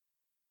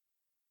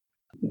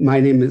My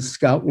name is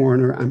Scott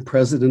Warner. I'm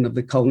president of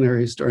the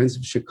Culinary Historians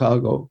of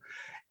Chicago,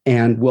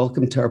 and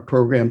welcome to our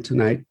program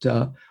tonight.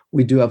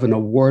 We do have an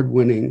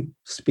award-winning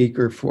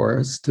speaker for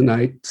us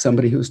tonight,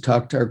 somebody who's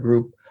talked to our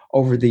group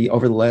over the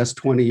last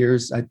 20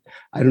 years. I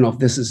don't know if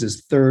this is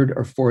his third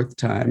or fourth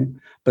time,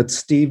 but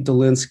Steve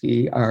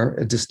Dolinsky,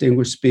 our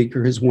distinguished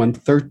speaker, has won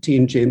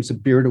 13 James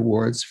Beard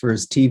Awards for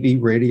his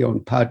TV, radio,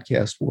 and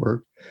podcast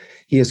work.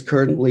 He is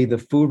currently the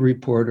food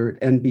reporter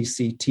at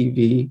NBC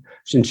TV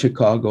in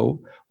Chicago,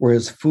 where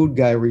his Food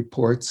Guy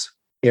reports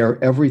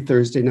air every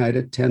Thursday night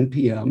at 10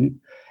 p.m.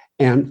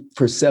 And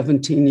for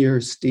 17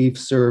 years, Steve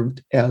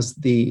served as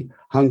the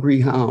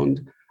Hungry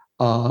Hound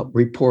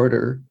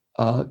reporter,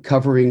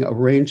 covering a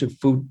range of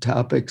food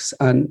topics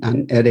at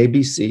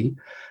ABC.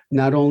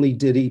 Not only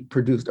did he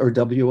produce, or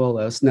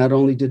WLS, not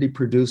only did he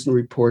produce and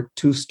report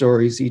 2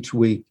 stories each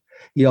week,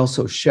 he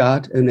also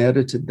shot and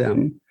edited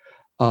them.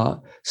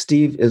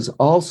 Steve is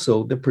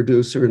also the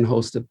producer and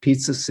host of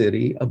Pizza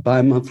City, a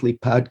bi-monthly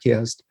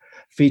podcast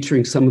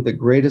featuring some of the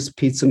greatest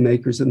pizza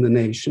makers in the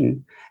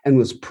nation, and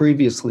was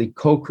previously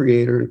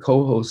co-creator and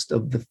co-host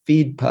of the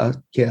Feed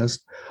podcast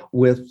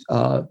with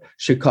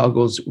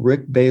Chicago's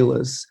Rick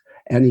Bayless,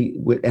 and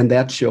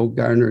that show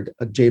garnered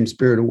a James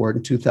Beard Award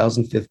in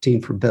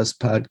 2015 for Best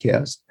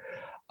Podcast.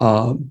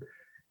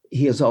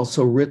 He has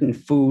also written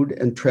food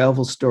and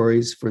travel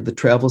stories for the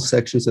travel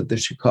sections of the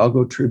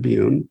Chicago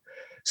Tribune.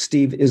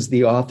 Steve is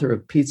the author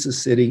of Pizza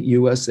City,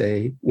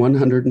 USA,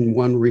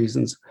 101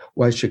 Reasons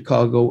Why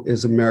Chicago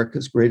is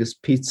America's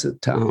Greatest Pizza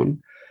Town.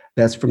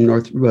 That's from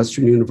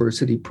Northwestern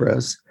University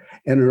Press.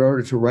 And in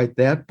order to write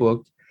that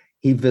book,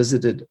 he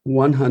visited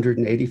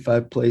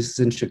 185 places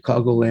in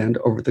Chicagoland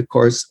over the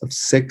course of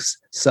 6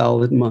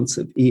 solid months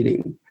of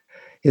eating.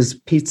 His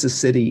Pizza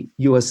City,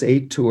 USA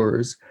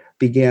tours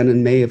began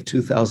in May of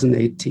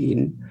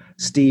 2018.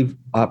 Steve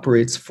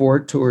operates 4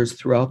 tours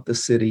throughout the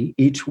city,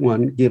 each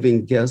one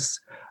giving guests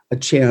a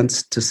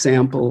chance to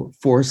sample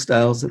 4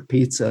 styles of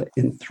pizza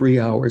in 3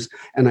 hours.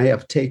 And I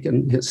have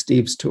taken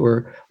Steve's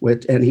tour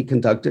and he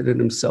conducted it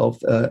himself.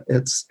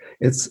 It's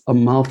a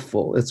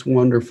mouthful. It's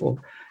wonderful.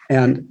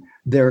 And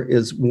there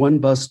is 1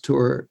 bus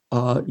tour,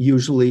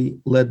 usually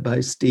led by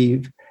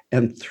Steve,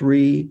 and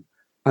 3,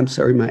 I'm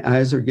sorry, my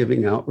eyes are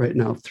giving out right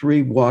now,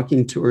 3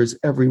 walking tours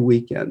every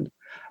weekend.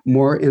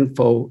 More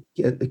info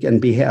can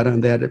be had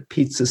on that at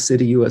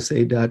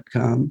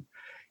pizzacityusa.com.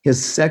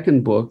 His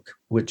second book,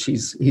 which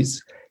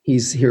he's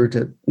here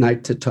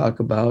tonight to talk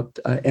about,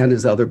 and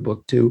his other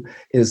book too,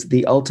 is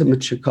The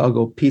Ultimate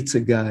Chicago Pizza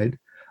Guide,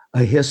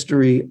 a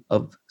history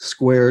of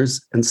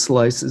squares and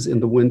slices in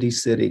the Windy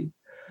City.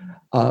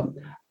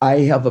 I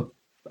have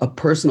a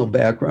personal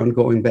background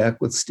going back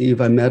with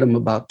Steve. I met him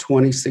about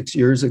 26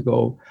 years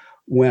ago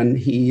when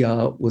he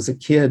was a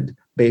kid,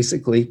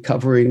 basically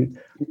covering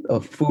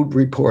food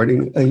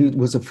reporting. He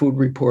was a food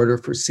reporter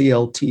for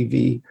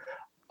CLTV,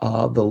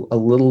 our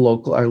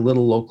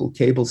little local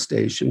cable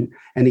station,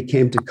 and he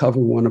came to cover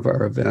one of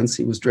our events.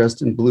 He was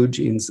dressed in blue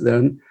jeans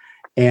then,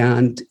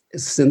 and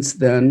since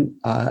then,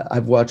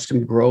 I've watched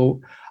him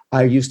grow.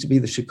 I used to be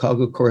the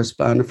Chicago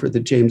correspondent for the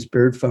James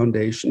Beard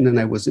Foundation, and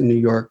I was in New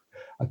York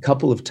a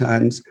couple of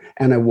times,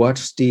 and I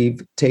watched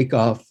Steve take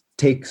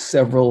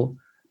several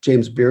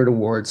James Beard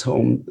Awards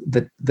home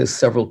the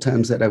several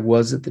times that I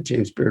was at the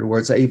James Beard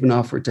Awards. I even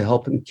offered to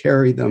help him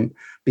carry them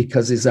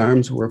because his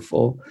arms were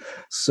full.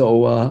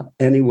 So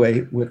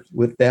anyway,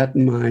 with that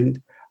in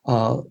mind,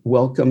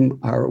 welcome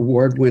our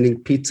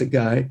award-winning pizza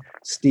guy,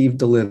 Steve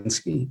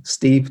Dolinsky.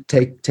 Steve,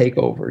 take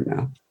over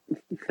now.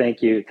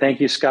 Thank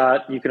you,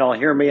 Scott. You can all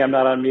hear me. I'm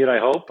not on mute, I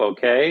hope.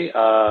 Okay.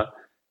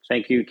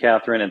 Thank you,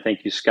 Catherine, and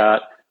thank you,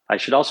 Scott. I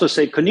should also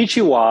say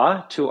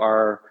konnichiwa to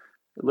our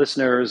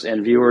listeners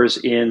and viewers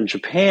in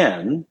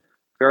Japan.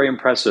 Very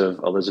impressive,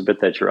 Elizabeth,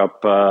 that you're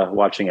up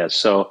watching us.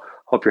 So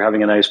hope you're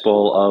having a nice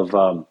bowl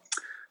of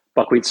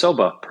buckwheat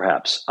soba,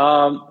 perhaps.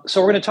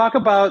 So we're going to talk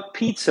about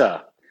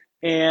pizza.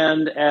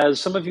 And as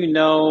some of you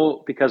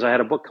know, because I had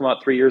a book come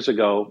out 3 years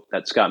ago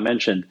that Scott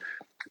mentioned,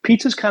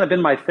 pizza's kind of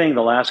been my thing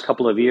the last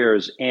couple of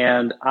years.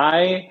 And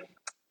I'm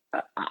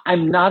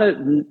not a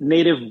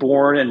native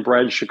born and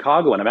bred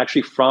Chicagoan. I'm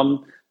actually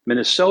from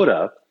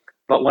Minnesota.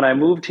 But when I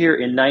moved here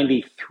in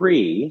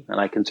 93, and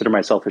I consider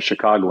myself a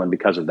Chicagoan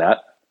because of that,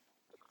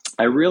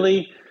 I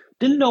really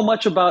didn't know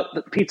much about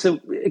the pizza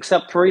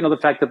except for, the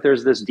fact that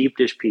there's this deep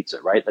dish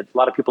pizza, right? That a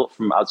lot of people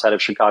from outside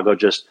of Chicago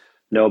just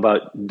know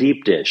about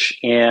deep dish.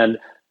 And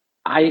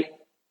I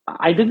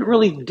didn't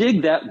really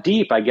dig that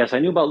deep, I guess. I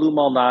knew about Lou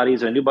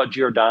Malnati's, and I knew about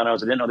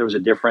Giordano's. I didn't know there was a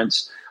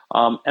difference.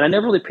 And I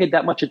never really paid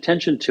that much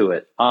attention to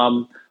it.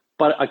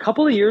 But a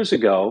couple of years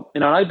ago,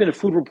 I've been a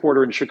food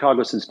reporter in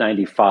Chicago since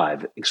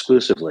 95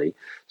 exclusively.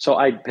 So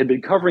I had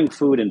been covering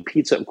food, and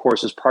pizza, of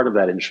course, is part of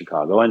that in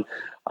Chicago. And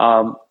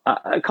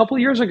a couple of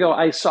years ago,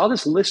 I saw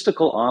this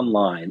listicle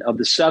online of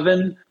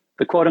the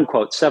quote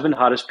unquote, 7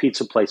 hottest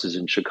pizza places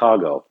in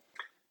Chicago.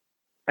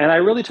 And I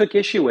really took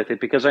issue with it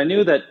because I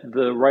knew that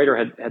the writer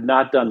had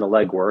not done the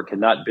legwork, had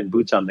not been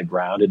boots on the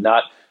ground, had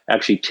not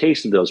actually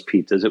tasted those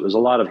pizzas. It was a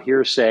lot of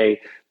hearsay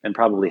and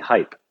probably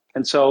hype.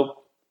 And so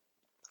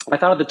I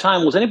thought at the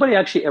time, was anybody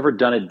actually ever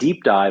done a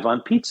deep dive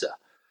on pizza?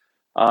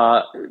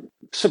 Uh,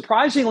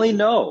 Surprisingly,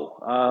 no.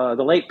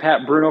 The late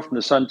Pat Bruno from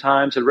the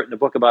Sun-Times had written a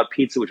book about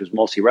pizza, which was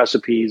mostly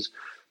recipes.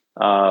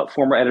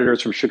 Former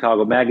editors from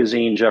Chicago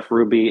Magazine, Jeff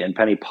Ruby and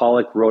Penny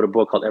Pollack, wrote a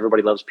book called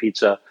Everybody Loves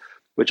Pizza,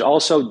 which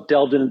also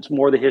delved into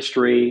more of the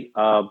history,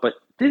 but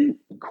didn't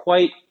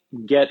quite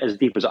get as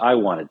deep as I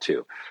wanted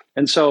to.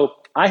 And so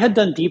I had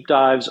done deep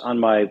dives on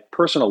my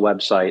personal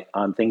website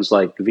on things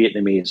like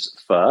Vietnamese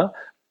pho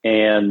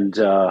and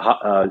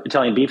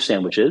Italian beef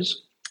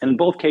sandwiches. And in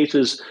both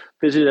cases,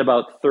 visited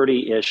about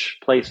 30-ish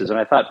places. And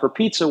I thought for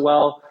pizza,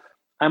 well,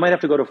 I might have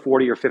to go to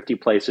 40 or 50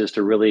 places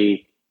to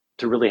really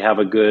have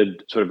a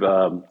good sort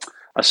of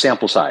a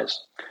sample size.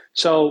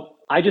 So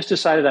I just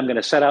decided I'm going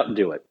to set out and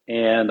do it.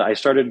 And I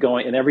started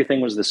going, and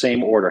everything was the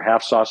same order: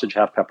 half sausage,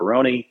 half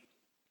pepperoni.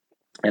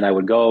 And I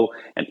would go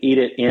and eat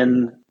it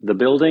in the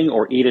building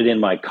or eat it in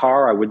my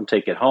car. I wouldn't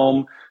take it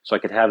home so I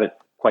could have it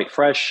quite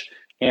fresh.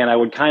 And I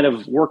would kind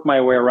of work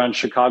my way around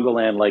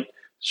Chicagoland like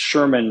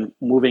Sherman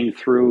moving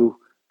through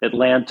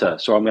Atlanta.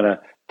 So I'm going to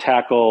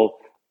tackle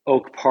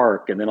Oak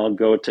Park, and then I'll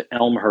go to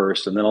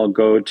Elmhurst, and then I'll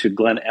go to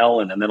Glen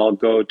Ellen, and then I'll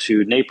go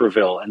to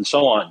Naperville, and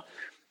so on.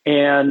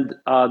 And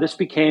this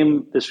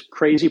became this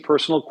crazy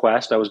personal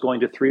quest. I was going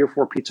to 3 or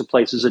 4 pizza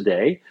places a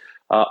day,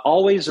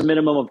 always a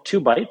minimum of 2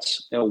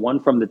 bites, one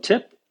from the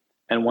tip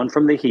and one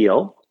from the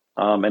heel.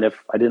 And if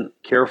I didn't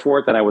care for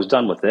it, then I was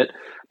done with it.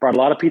 Brought a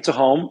lot of pizza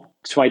home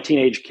to my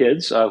teenage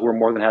kids, who were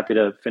more than happy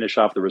to finish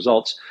off the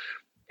results.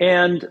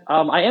 And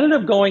I ended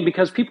up going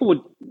because people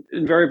would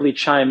invariably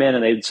chime in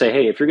and they'd say,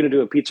 hey, if you're going to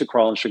do a pizza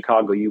crawl in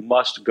Chicago, you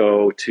must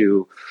go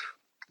to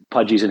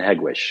Pudgy's in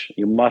Hegewisch.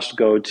 You must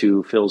go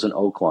to Phil's in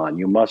Oaklawn.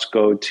 You must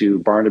go to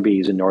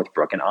Barnaby's in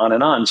Northbrook, and on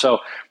and on. So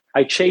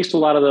I chased a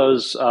lot of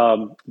those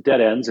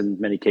dead ends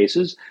in many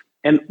cases.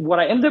 And what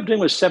I ended up doing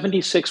was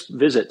 76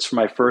 visits for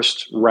my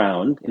first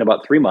round in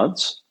about 3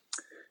 months.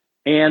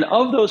 And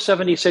of those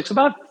 76,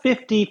 about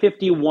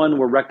 51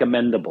 were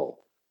recommendable.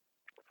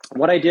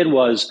 What I did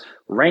was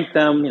rank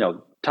them,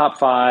 top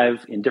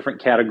 5 in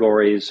different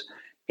categories,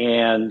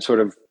 and sort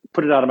of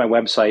put it out on my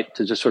website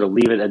to just sort of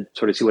leave it and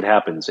sort of see what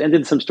happens, and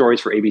did some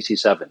stories for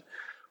ABC7.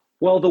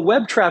 Well, the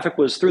web traffic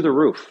was through the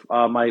roof.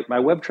 My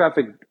web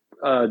traffic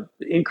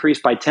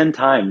increased by 10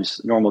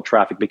 times normal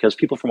traffic because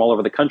people from all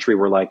over the country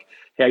were like,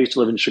 hey, I used to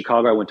live in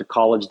Chicago. I went to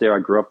college there. I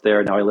grew up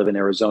there. Now I live in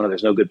Arizona.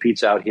 There's no good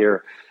pizza out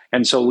here.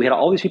 And so we had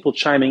all these people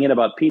chiming in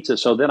about pizza.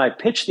 So then I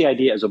pitched the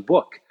idea as a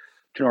book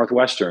to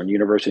Northwestern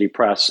University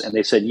Press, and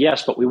they said,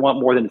 yes, but we want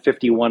more than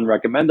 51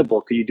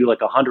 recommendable. Could you do like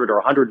 100 or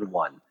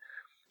 101?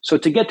 So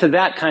to get to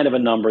that kind of a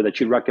number that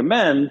you'd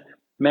recommend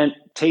meant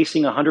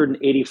tasting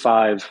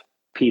 185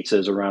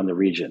 pizzas around the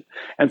region.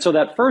 And so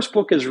that first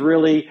book is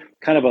really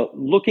kind of a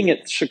looking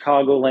at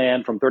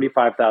Chicagoland from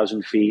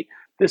 35,000 feet.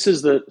 This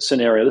is the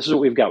scenario. This is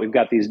what we've got. We've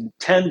got these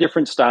 10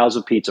 different styles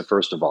of pizza,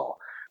 first of all.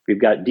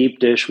 We've got deep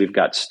dish. We've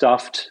got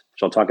stuffed,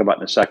 which I'll talk about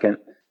in a second.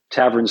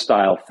 Tavern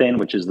style thin,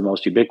 which is the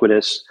most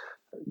ubiquitous.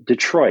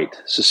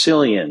 Detroit,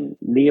 Sicilian,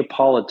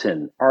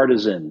 Neapolitan,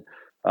 artisan,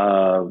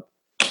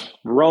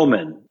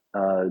 Roman,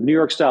 New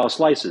York style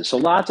slices. So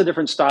lots of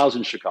different styles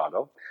in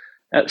Chicago.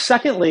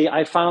 Secondly,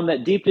 I found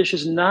that deep dish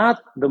is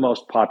not the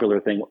most popular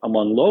thing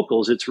among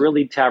locals. It's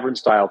really tavern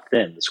style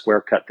thin, the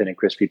square cut thin and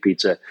crispy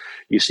pizza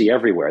you see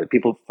everywhere.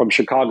 People from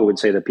Chicago would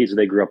say the pizza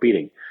they grew up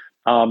eating.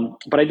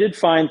 But I did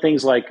find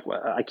things like,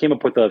 I came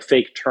up with a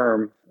fake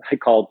term I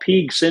called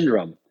PIGUE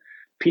syndrome,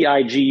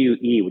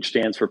 PIGUE, which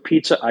stands for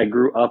Pizza I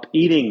Grew Up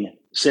Eating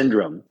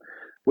Syndrome,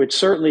 which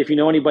certainly, if you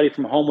know anybody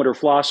from Homewood or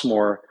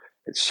Flossmoor,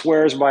 it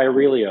swears by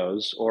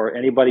Aurelio's, or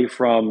anybody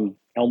from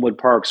Elmwood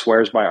Park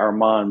swears by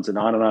Armand's, and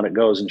on it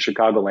goes in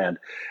Chicagoland.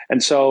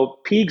 And so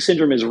PIGUE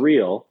syndrome is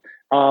real.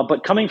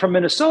 But coming from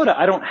Minnesota,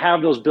 I don't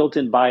have those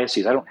built-in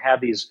biases. I don't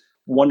have these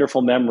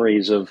wonderful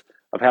memories of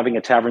having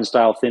a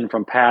tavern-style thin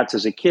from Pat's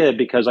as a kid,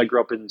 because I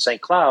grew up in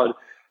St. Cloud,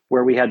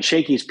 where we had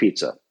Shakey's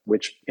Pizza,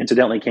 which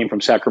incidentally came from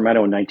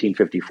Sacramento in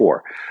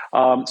 1954.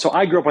 So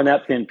I grew up on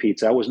that thin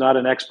pizza. I was not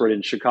an expert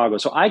in Chicago.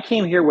 So I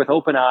came here with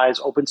open eyes,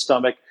 open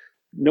stomach.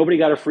 Nobody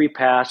got a free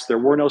pass. There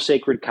were no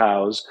sacred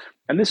cows.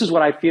 And this is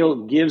what I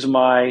feel gives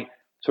my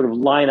sort of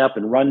lineup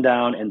and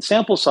rundown and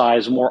sample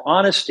size more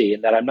honesty,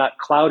 in that I'm not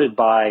clouded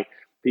by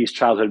these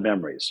childhood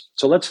memories.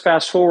 So let's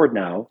fast forward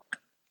now.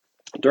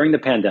 During the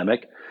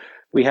pandemic,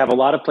 we have a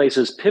lot of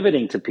places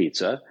pivoting to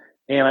pizza.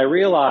 And I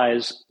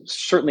realize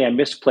certainly I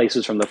missed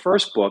places from the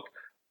first book,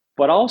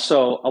 but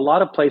also a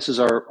lot of places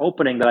are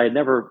opening that I had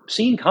never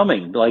seen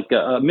coming. Like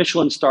a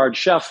Michelin-starred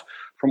chef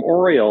from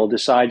Oriole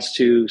decides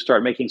to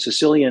start making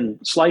Sicilian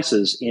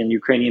slices in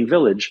Ukrainian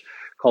Village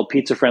called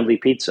Pizza Friendly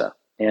Pizza.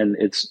 And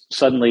it's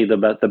suddenly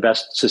the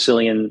best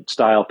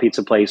Sicilian-style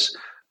pizza place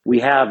we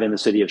have in the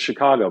city of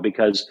Chicago,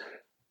 because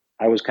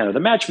I was kind of the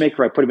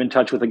matchmaker. I put him in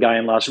touch with a guy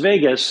in Las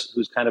Vegas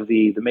who's kind of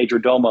the major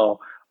domo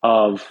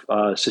of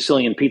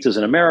Sicilian pizzas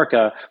in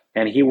America,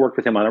 and he worked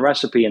with him on a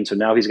recipe. And so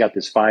now he's got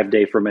this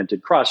 5-day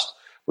fermented crust,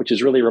 which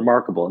is really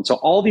remarkable. And so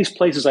all these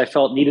places I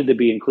felt needed to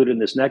be included in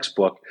this next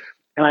book.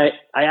 And I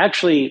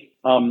actually,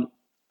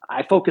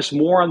 I focused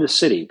more on the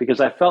city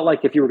because I felt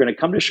like if you were going to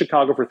come to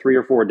Chicago for 3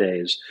 or 4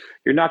 days,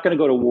 you're not going to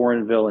go to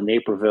Warrenville and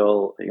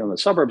Naperville, in the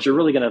suburbs. You're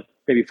really going to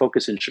maybe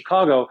focus in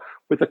Chicago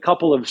with a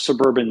couple of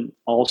suburban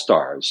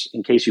all-stars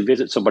in case you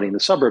visit somebody in the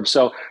suburbs.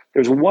 So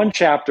there's one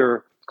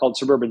chapter called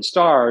Suburban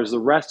Stars. The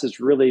rest is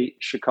really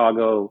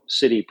Chicago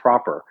city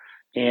proper.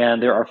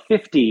 And there are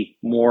 50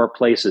 more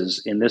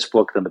places in this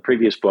book than the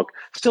previous book,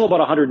 still about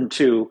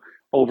 102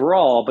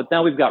 overall. But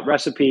now we've got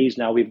recipes.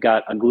 Now we've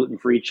got a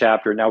gluten-free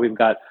chapter. Now we've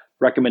got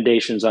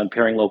recommendations on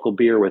pairing local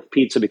beer with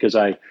pizza because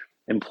I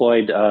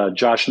employed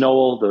Josh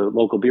Noel, the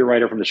local beer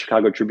writer from the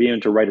Chicago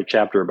Tribune, to write a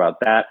chapter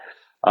about that.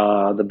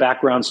 The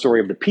background story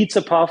of the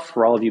Pizza Puff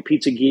for all of you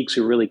pizza geeks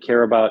who really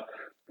care about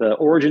the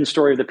origin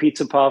story of the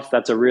Pizza Puff.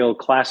 That's a real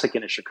classic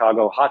in a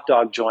Chicago hot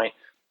dog joint.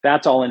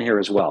 That's all in here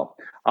as well.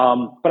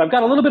 But I've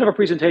got a little bit of a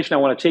presentation I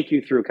want to take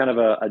you through, kind of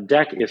a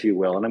deck, if you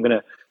will. And I'm going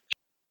to,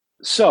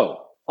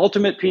 so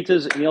Ultimate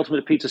Pizzas in the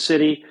Ultimate Pizza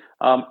City.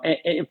 And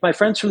if my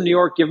friends from New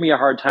York give me a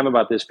hard time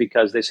about this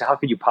because they say, how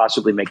could you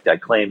possibly make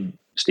that claim,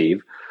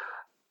 Steve?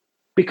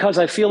 Because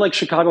I feel like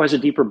Chicago has a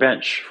deeper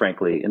bench,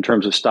 frankly, in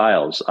terms of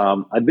styles.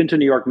 I've been to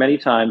New York many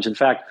times. In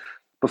fact,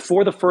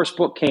 before the first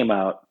book came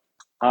out,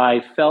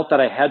 I felt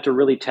that I had to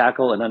really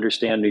tackle and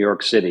understand New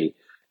York City.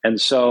 And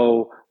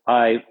so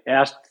I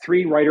asked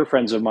 3 writer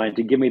friends of mine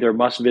to give me their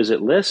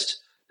must-visit list.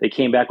 They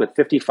came back with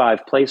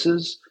 55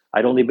 places.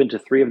 I'd only been to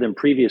 3 of them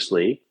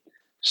previously.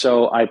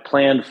 So I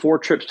planned 4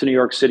 trips to New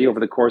York City over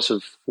the course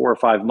of 4 or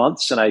 5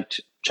 months, and I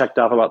checked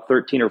off about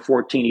 13 or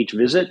 14 each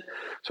visit.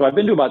 So I've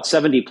been to about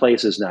 70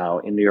 places now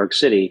in New York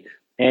City.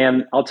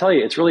 And I'll tell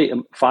you, it's really a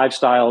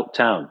 5-style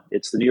town.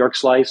 It's the New York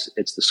slice,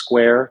 it's the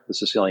square, the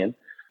Sicilian,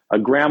 a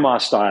grandma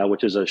style,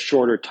 which is a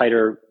shorter,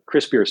 tighter,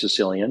 crispier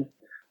Sicilian,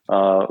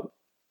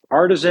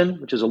 artisan,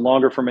 which is a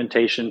longer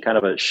fermentation, kind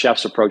of a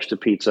chef's approach to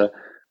pizza,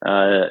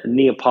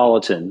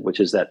 Neapolitan, which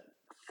is that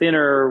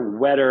thinner,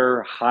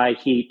 wetter, high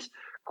heat,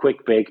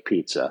 quick bake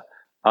pizza.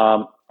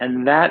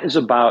 And that is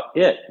about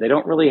it. They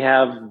don't really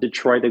have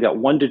Detroit. They've got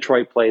 1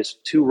 Detroit place,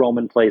 2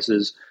 Roman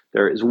places.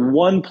 There is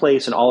 1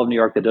 place in all of New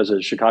York that does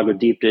a Chicago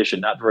deep dish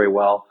and not very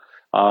well.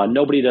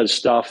 Nobody does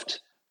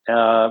stuffed.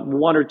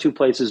 1 or 2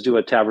 places do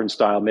a tavern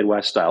style,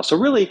 Midwest style. So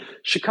really,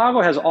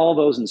 Chicago has all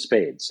those in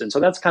spades. And so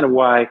that's kind of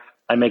why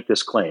I make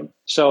this claim.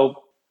 So, all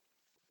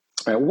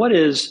right, what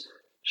is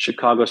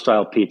Chicago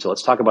style pizza?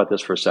 Let's talk about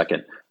this for a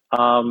second.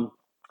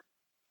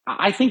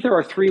 I think there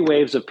are 3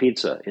 waves of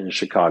pizza in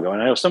Chicago.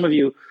 And I know some of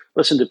you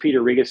listened to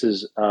Peter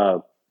Regis's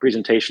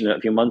presentation a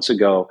few months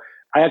ago.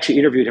 I actually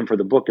interviewed him for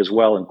the book as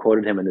well and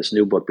quoted him in this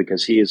new book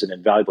because he is an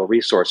invaluable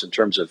resource in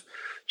terms of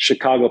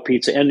Chicago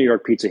pizza and New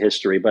York pizza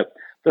history. But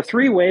the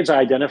 3 waves I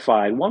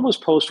identified, one was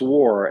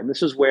post-war, and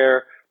this is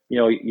where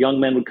young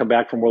men would come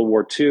back from World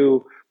War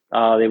II.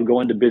 They would go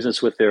into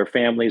business with their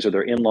families or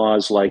their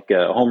in-laws, like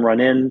Home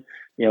Run Inn,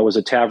 was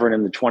a tavern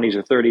in the 20s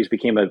or 30s,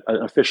 became an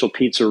official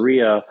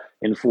pizzeria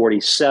in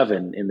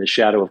 47 in the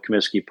shadow of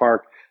Comiskey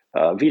Park.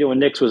 Vito and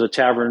Nick's was a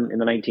tavern in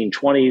the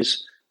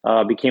 1920s,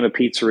 became a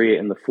pizzeria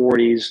in the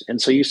 40s.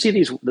 And so you see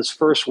this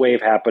first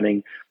wave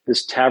happening,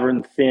 this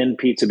tavern thin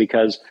pizza,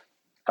 because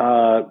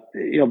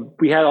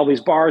we had all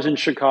these bars in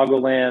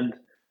Chicagoland.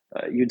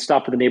 You'd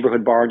stop at the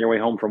neighborhood bar on your way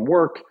home from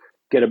work,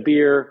 get a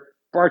beer.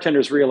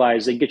 Bartenders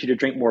realized they'd get you to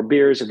drink more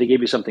beers if they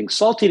gave you something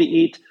salty to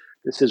eat.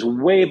 This is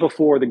way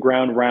before the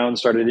Ground Round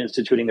started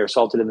instituting their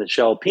salted in the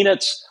shell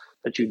peanuts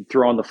that you'd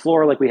throw on the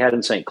floor like we had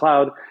in St.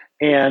 Cloud.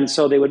 And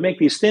so they would make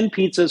these thin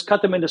pizzas,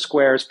 cut them into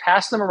squares,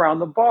 pass them around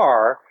the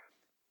bar.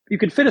 You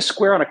could fit a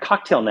square on a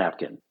cocktail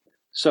napkin.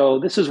 So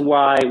this is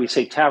why we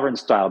say tavern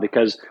style,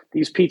 because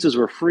these pizzas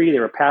were free. They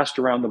were passed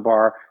around the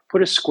bar.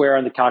 Put a square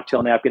on the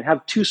cocktail napkin,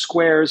 have 2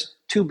 squares,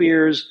 2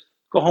 beers,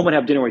 go home and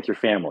have dinner with your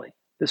family.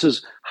 This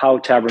is how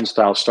tavern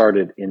style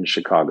started in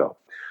Chicago.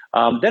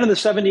 Then in the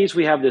 70s,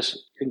 we have this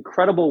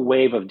incredible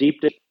wave of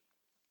deep dish.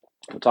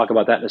 We'll talk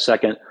about that in a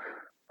second.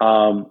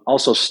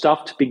 Also,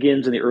 stuffed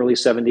begins in the early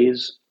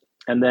 70s.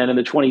 And then in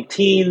the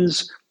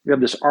 20-teens, we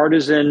have this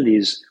artisan,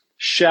 these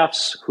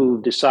chefs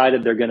who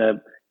decided they're going to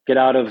get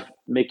out of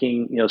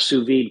making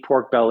sous vide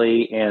pork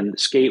belly and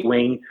skate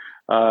wing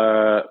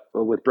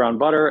with brown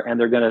butter,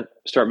 and they're going to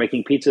start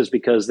making pizzas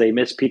because they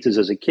missed pizzas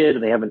as a kid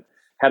and they haven't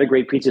had a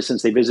great pizza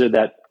since they visited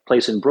that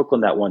place in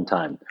Brooklyn that one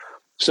time.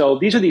 So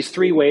these are these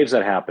 3 waves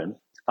that happen.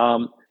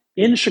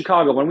 In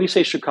Chicago, when we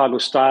say Chicago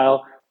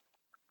style,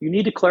 you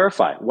need to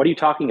clarify, what are you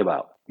talking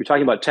about? You're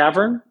talking about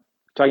tavern,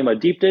 you're talking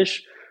about deep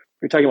dish,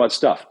 you're talking about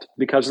stuffed,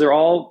 because they're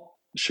all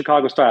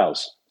Chicago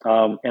styles.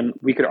 And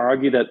we could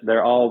argue that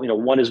they're all,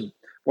 one is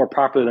more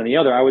popular than the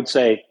other. I would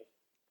say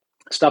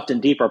stuffed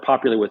and deep are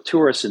popular with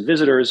tourists and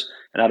visitors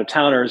and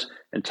out-of-towners,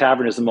 and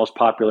tavern is the most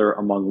popular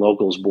among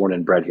locals born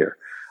and bred here.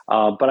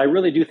 But I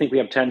really do think we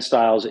have 10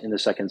 styles in the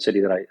second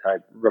city that I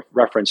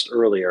referenced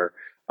earlier,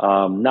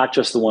 not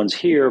just the ones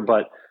here,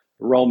 but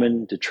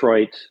Roman,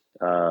 Detroit,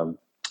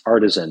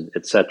 artisan,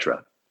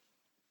 etc.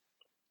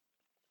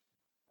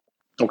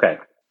 Okay,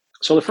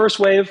 so the first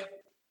wave,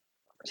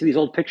 see these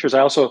old pictures. I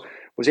also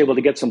was able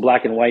to get some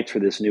black and whites for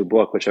this new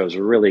book, which I was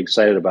really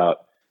excited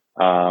about.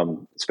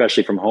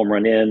 especially from Home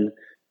Run Inn.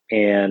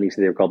 And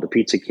they were called the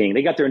Pizza King.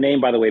 They got their name,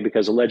 by the way,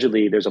 because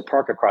allegedly there's a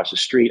park across the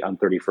street on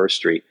 31st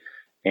Street.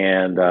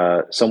 And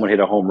someone hit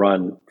a home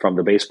run from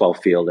the baseball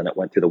field and it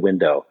went through the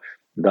window.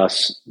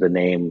 Thus the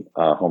name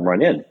Home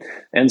Run Inn.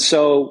 And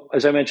so,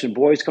 as I mentioned,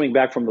 boys coming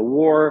back from the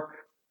war,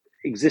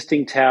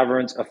 existing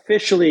taverns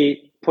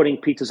officially putting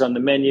pizzas on the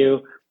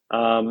menu,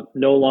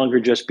 no longer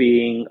just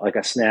being like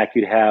a snack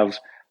you'd have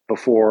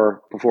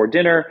before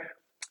dinner.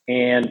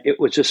 And it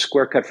was just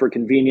square cut for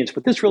convenience.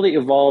 But this really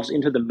evolves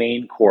into the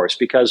main course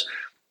because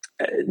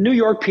New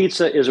York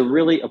pizza is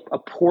a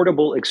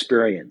portable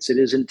experience. It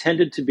is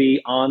intended to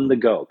be on the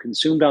go,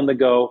 consumed on the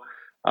go.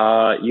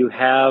 You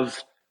have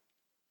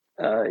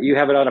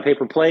it on a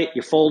paper plate,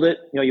 you fold it,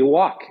 you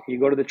walk, you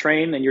go to the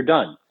train and you're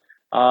done.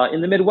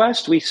 In the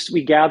Midwest,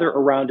 we gather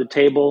around a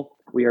table.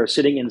 We are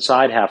sitting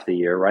inside half the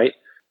year, right?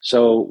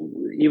 So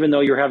even though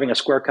you're having a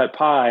square cut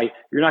pie,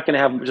 you're not going to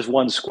have just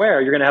one square.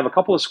 You're going to have a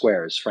couple of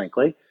squares,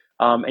 frankly.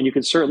 And you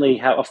can certainly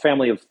have a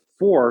family of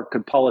 4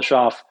 could polish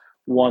off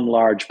one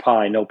large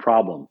pie, no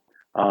problem.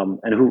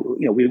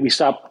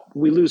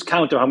 We lose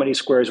count of how many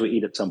squares we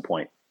eat at some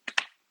point.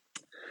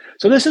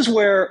 So this is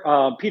where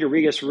Peter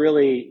Regas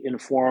really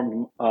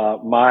informed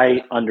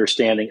my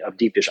understanding of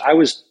deep dish. I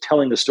was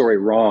telling the story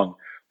wrong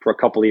for a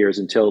couple of years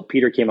until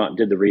Peter came out and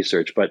did the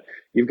research. But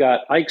you've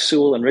got Ike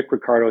Sewell and Rick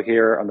Ricardo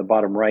here on the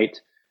bottom right.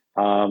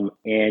 And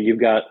you've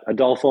got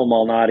Adolfo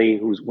Malnati,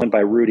 who went by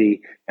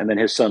Rudy, and then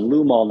his son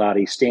Lou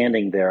Malnati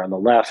standing there on the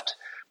left.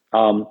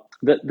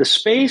 The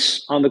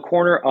space on the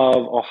corner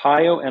of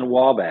Ohio and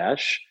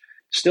Wabash,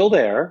 still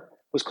there,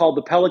 was called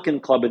the Pelican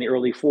Club in the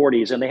early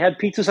 40s. And they had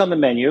pizzas on the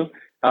menu.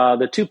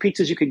 The 2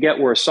 pizzas you could get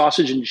were a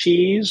sausage and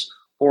cheese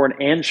or an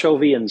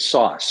anchovy and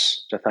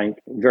sauce, which I find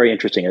very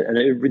interesting. And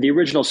the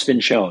original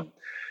Sfincione.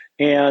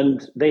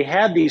 And they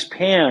had these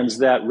pans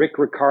that Rick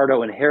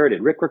Ricardo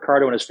inherited. Rick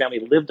Ricardo and his family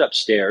lived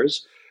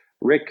upstairs.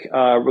 Rick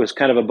was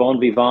kind of a bon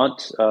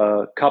vivant.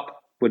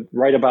 Cup would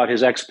write about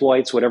his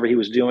exploits, whatever he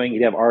was doing.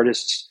 He'd have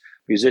artists,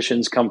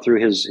 musicians come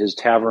through his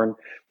tavern.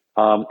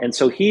 And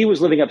so he was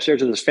living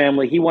upstairs with his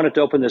family. He wanted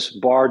to open this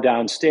bar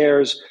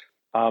downstairs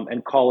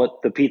and call it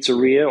the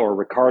Pizzeria or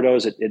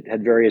Ricardo's. It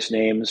had various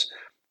names.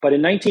 But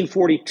in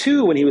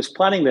 1942, when he was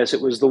planning this,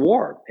 it was the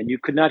war, and you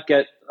could not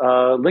get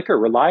liquor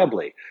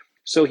reliably.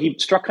 So he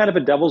struck kind of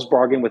a devil's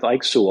bargain with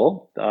Ike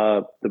Sewell,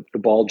 the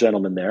bald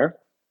gentleman there,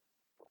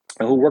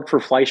 who worked for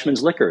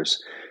Fleischmann's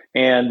Liquors.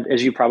 And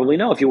as you probably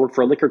know, if you work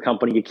for a liquor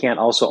company, you can't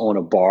also own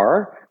a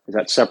bar. There's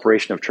that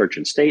separation of church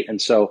and state.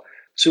 And so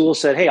Sewell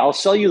said, hey, I'll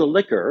sell you the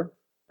liquor,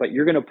 but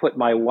you're going to put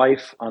my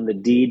wife on the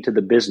deed to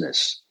the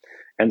business.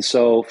 And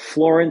so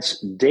Florence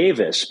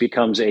Davis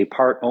becomes a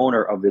part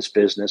owner of this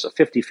business, a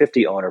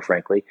 50-50 owner,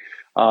 frankly.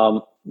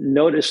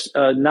 Notice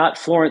not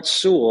Florence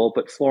Sewell,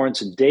 but Florence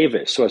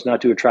Davis, so as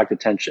not to attract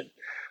attention.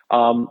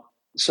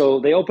 So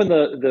they open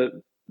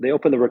the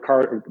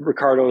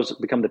Ricardo's,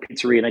 become the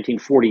Pizzeria in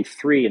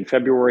 1943. In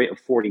February of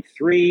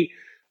 43,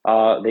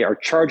 they are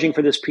charging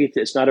for this pizza.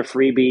 It's not a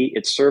freebie.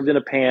 It's served in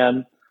a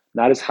pan,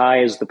 not as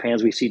high as the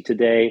pans we see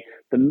today.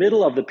 The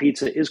middle of the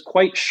pizza is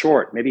quite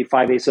short, maybe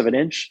 5/8 of an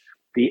inch.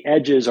 The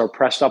edges are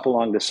pressed up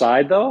along the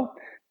side, though.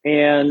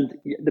 And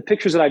the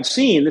pictures that I've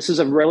seen, this is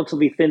a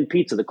relatively thin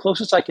pizza. The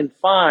closest I can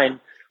find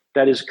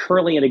that is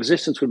currently in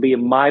existence would be a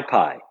My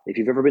Pie. If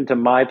you've ever been to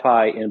My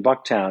Pie in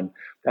Bucktown,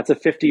 that's a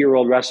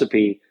 50-year-old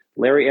recipe.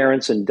 Larry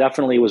Aronson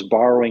definitely was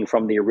borrowing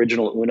from the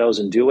original Unos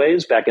and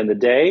Dues back in the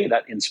day.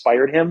 That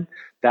inspired him.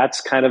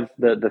 That's kind of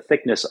the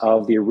thickness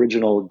of the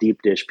original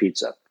deep dish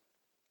pizza.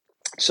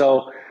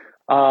 So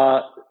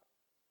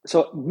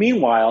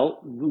meanwhile,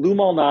 Lou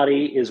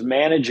Malnati is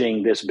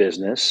managing this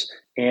business.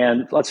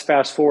 And let's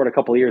fast forward a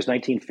couple of years,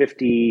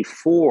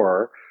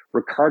 1954,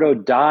 Ricardo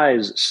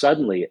dies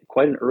suddenly at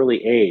quite an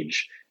early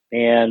age.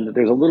 And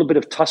there's a little bit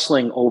of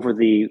tussling over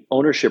the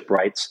ownership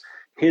rights.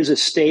 His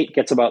estate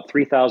gets about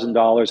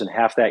 $3,000 and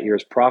half that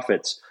year's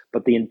profits.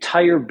 But the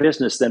entire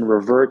business then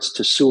reverts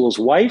to Sewell's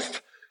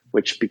wife,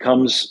 which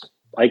becomes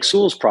Ike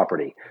Sewell's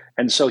property.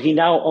 And so he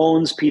now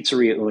owns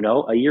Pizzeria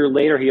Uno. A year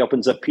later, he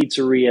opens up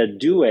Pizzeria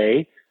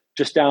Due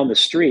just down the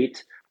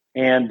street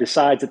and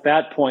decides at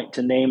that point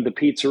to name the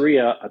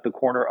pizzeria at the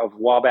corner of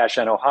Wabash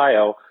and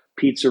Ohio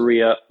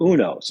Pizzeria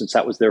Uno, since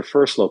that was their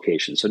first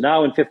location. So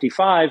now in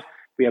 55,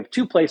 we have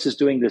 2 places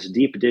doing this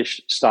deep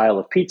dish style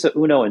of pizza,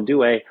 Uno and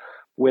Due,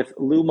 with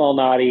Lou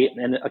Malnati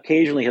and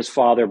occasionally his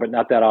father, but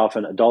not that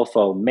often,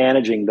 Adolfo,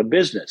 managing the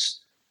business.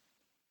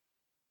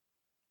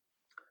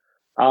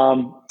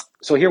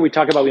 So here we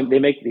talk about,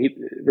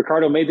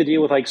 Ricardo made the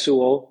deal with Ike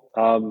Sewell.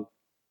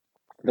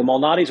 The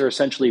Malnatis are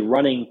essentially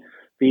running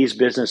these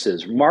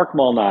businesses. Mark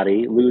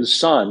Malnati, Lou's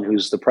son,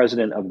 who's the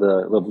president of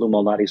Lou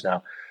Malnati's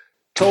now,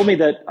 told me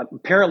that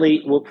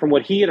apparently, from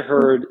what he had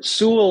heard,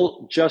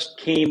 Sewell just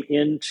came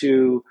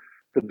into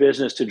the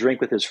business to drink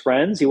with his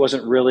friends. He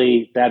wasn't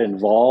really that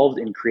involved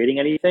in creating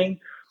anything.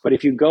 But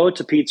if you go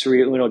to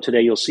Pizzeria Uno today,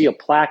 you'll see a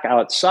plaque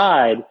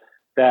outside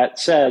that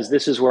says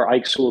this is where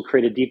Ike Sewell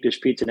created deep dish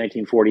pizza in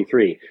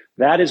 1943.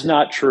 That is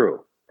not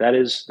true. That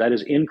is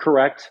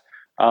incorrect.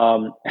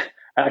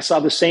 I saw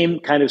the same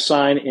kind of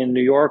sign in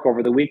New York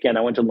over the weekend.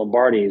 I went to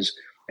Lombardi's,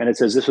 and it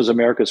says this was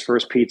America's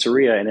first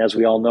pizzeria. And as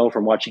we all know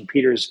from watching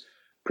Peter's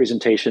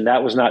presentation,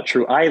 that was not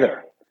true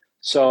either.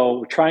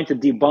 So trying to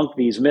debunk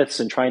these myths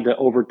and trying to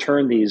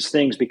overturn these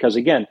things, because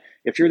again,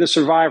 if you're the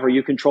survivor,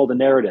 you control the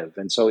narrative.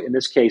 And so in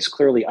this case,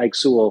 clearly Ike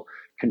Sewell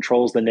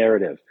controls the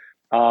narrative.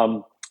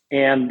 Lou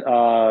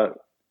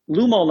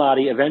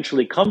Malnati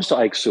eventually comes to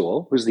Ike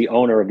Sewell, who's the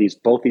owner of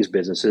both these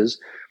businesses,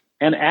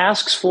 and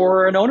asks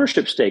for an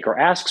ownership stake or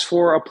asks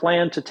for a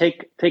plan to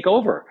take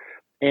over.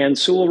 And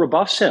Sewell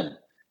rebuffs him.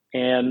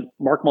 And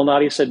Mark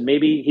Malnati said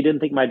maybe he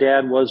didn't think my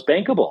dad was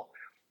bankable.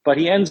 But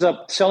he ends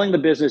up selling the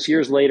business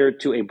years later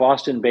to a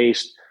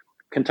Boston-based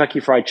Kentucky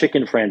Fried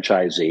Chicken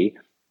franchisee.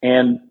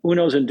 And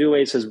Uno's and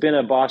Dewey's has been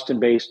a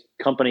Boston-based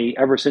company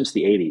ever since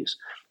the 80s.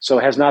 So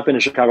it has not been a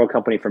Chicago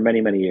company for many,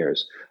 many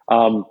years.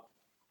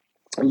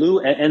 Lou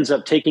ends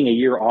up taking a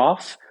year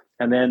off,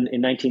 and then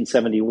in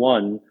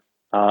 1971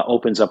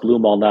 opens up Lou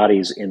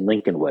Malnati's in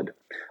Lincolnwood.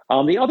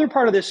 The other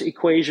part of this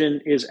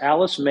equation is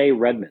Alice May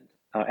Redmond,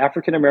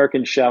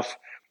 African-American chef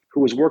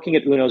who was working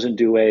at Uno's and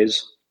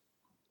Dewey's.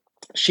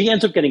 She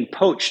ends up getting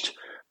poached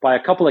by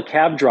a couple of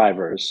cab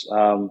drivers,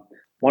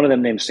 one of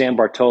them named Sam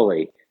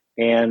Bartoli,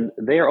 and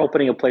they are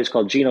opening a place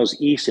called Gino's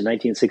East in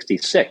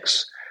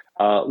 1966.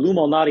 Lou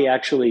Malnati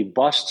actually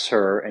busts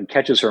her and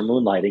catches her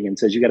moonlighting and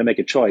says, you got to make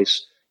a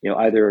choice,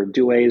 either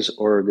Dewey's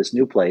or this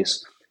new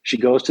place. She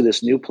goes to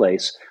this new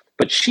place,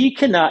 but she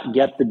cannot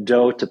get the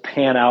dough to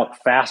pan out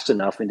fast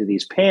enough into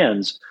these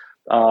pans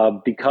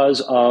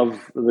because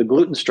of the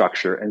gluten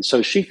structure. And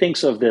so she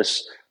thinks of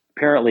this,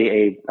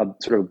 apparently a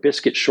sort of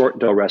biscuit short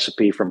dough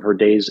recipe from her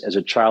days as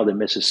a child in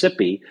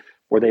Mississippi,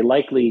 where they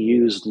likely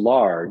used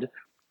lard.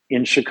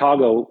 In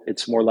Chicago,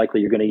 it's more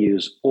likely you're going to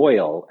use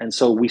oil. And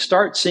so we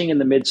start seeing in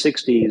the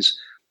mid-60s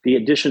the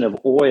addition of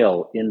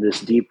oil in this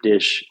deep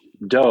dish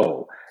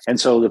dough. And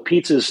so the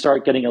pizzas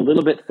start getting a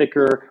little bit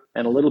thicker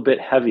and a little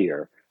bit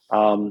heavier,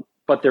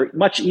 but they're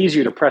much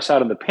easier to press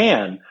out in the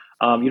pan.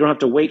 You don't have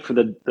to wait for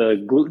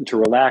the gluten to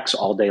relax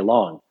all day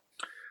long.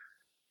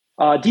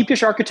 Deep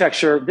dish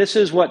architecture, this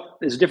is what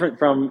is different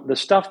from the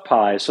stuffed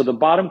pie. So the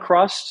bottom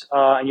crust,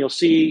 and you'll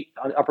see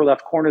on the upper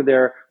left corner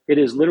there, it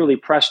is literally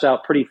pressed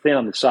out pretty thin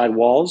on the side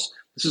walls.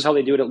 This is how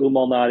they do it at Lou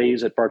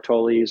Malnati's, at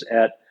Bartoli's,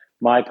 at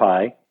My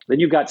Pie. Then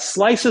you've got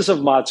slices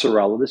of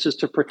mozzarella. This is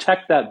to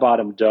protect that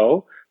bottom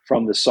dough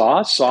from the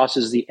sauce. Sauce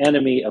is the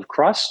enemy of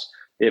crust.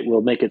 It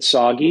will make it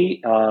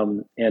soggy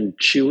and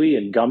chewy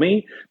and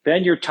gummy.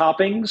 Then your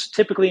toppings,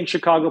 typically in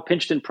Chicago,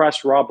 pinched and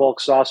pressed raw bulk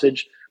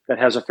sausage that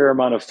has a fair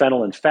amount of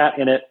fennel and fat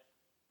in it.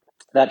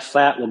 That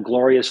fat will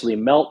gloriously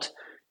melt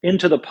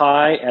into the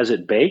pie as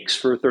it bakes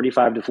for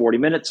 35 to 40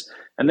 minutes.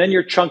 And then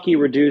your chunky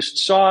reduced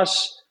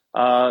sauce.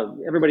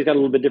 Everybody's got a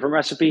little bit different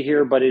recipe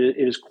here, but it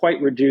is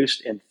quite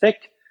reduced and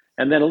thick.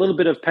 And then a little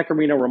bit of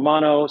pecorino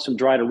romano, some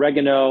dried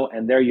oregano,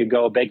 and there you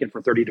go, bake it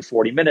for 30 to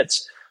 40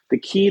 minutes. The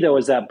key, though,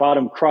 is that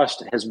bottom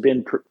crust has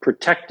been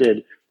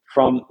protected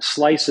from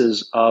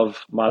slices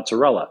of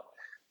mozzarella.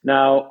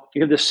 Now,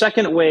 you have the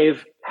second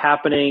wave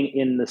happening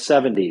in the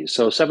 70s.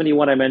 So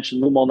 71, I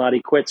mentioned, Lou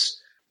Malnati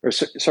quits,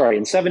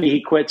 in 70,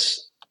 he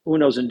quits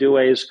Uno's and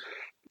Dewey's,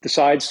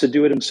 decides to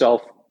do it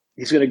himself.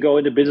 He's going to go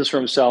into business for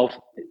himself.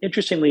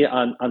 Interestingly,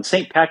 on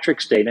St.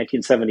 Patrick's Day,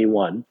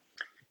 1971,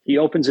 he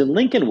opens in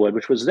Lincolnwood,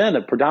 which was then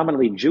a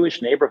predominantly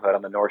Jewish neighborhood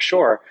on the North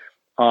Shore,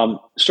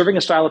 serving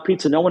a style of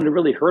pizza no one had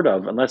really heard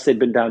of unless they'd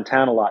been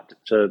downtown a lot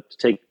to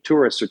take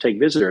tourists or take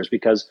visitors,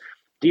 because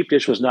deep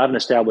dish was not an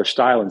established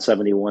style in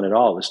 71 at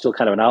all. It was still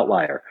kind of an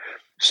outlier.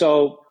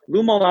 So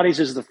Lou Malnati's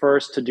is the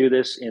first to do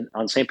this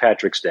on St.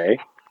 Patrick's Day.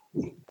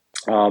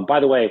 By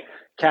the way,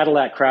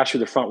 Cadillac crashed through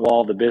the front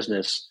wall of the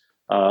business.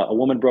 A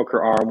woman broke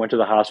her arm, went to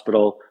the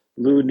hospital.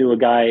 Lou knew a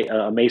guy,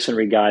 a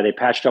masonry guy. They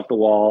patched up the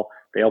wall.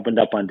 They opened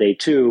up on day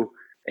 2.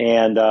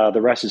 And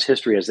the rest is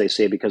history, as they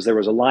say, because there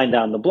was a line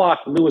down the block.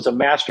 Lou was a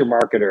master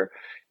marketer,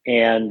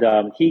 and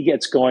he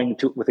gets going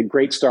with a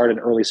great start in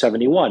early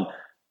 71.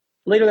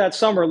 Later that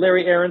summer,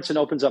 Larry Aronson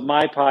opens up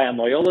My Pie on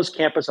Loyola's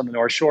campus on the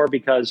North Shore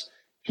because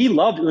he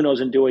loved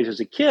Uno's and Dewey's as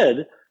a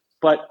kid,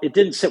 but it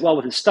didn't sit well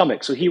with his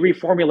stomach. So he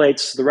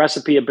reformulates the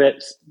recipe a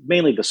bit,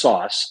 mainly the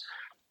sauce.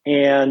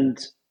 And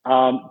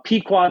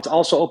Pequod's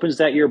also opens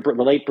that year.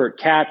 The late Burt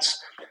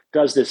Katz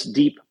does this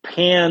deep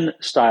pan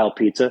style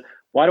pizza.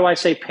 Why do I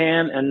say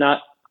pan and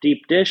not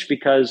deep dish?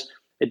 Because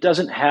it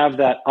doesn't have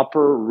that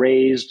upper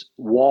raised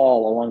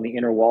wall along the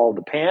inner wall of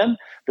the pan.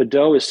 The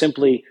dough is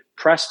simply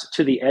pressed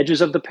to the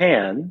edges of the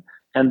pan,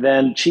 and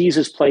then cheese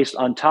is placed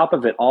on top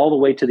of it all the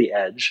way to the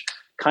edge,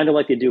 kind of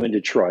like they do in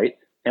Detroit.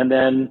 And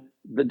then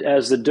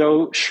as the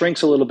dough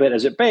shrinks a little bit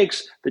as it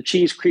bakes, the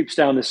cheese creeps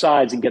down the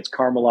sides and gets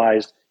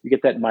caramelized. You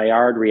get that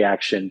Maillard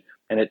reaction,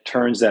 and it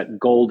turns that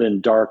golden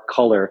dark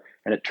color,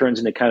 and it turns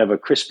into kind of a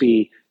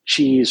crispy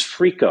cheese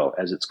frico,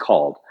 as it's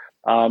called.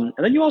 And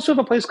then you also have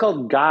a place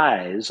called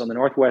Guy's on the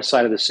northwest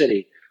side of the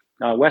city.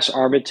 Wes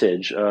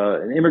Armitage,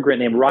 an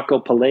immigrant named Rocco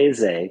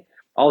Palese,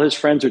 all his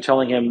friends are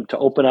telling him to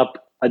open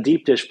up a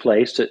deep dish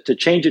place, to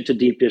change it to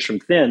deep dish from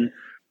thin,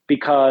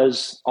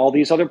 because all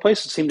these other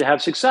places seem to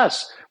have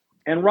success.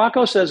 And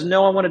Rocco says,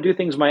 no, I want to do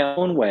things my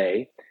own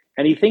way.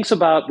 And he thinks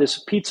about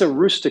this pizza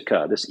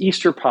rustica, this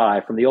Easter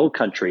pie from the old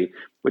country,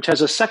 which has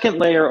a second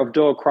layer of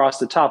dough across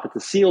the top. It's a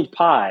sealed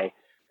pie.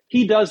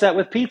 He does that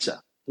with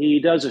pizza. He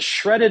does a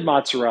shredded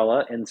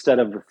mozzarella instead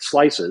of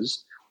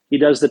slices. He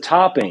does the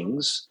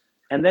toppings,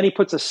 and then he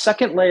puts a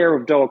second layer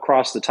of dough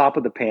across the top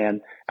of the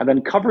pan and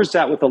then covers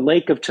that with a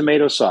lake of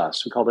tomato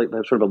sauce. We call it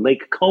sort of a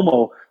Lake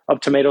Como of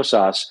tomato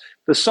sauce.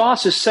 The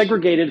sauce is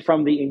segregated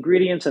from the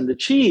ingredients and the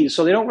cheese,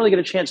 so they don't really get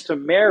a chance to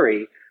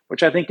marry,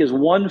 which I think is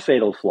one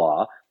fatal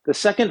flaw. The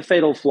second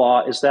fatal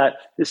flaw is that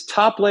this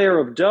top layer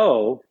of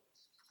dough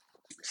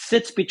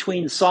sits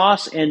between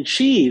sauce and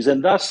cheese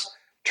and thus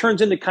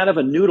turns into kind of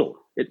a noodle.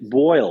 It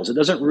boils. It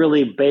doesn't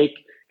really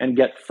bake and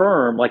get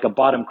firm like a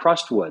bottom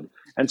crust would.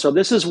 And so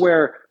this is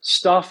where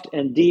stuffed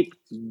and deep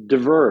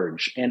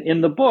diverge. And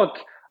in the book,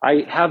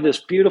 I have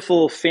this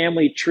beautiful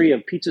family tree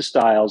of pizza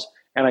styles,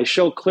 and I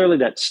show clearly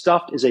that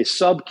stuffed is a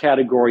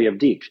subcategory of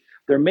deep.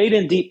 They're made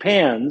in deep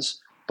pans,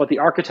 but the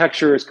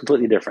architecture is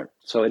completely different.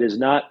 So it is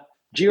not,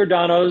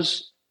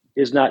 Giordano's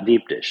is not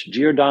deep dish.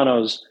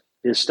 Giordano's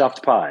is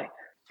stuffed pie.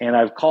 And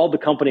I've called the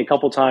company a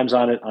couple times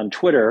on it on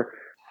Twitter.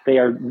 They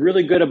are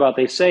really good about,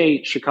 they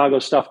say Chicago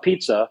stuffed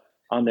pizza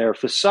on their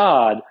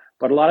facade,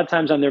 but a lot of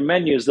times on their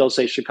menus, they'll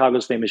say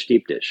Chicago's famous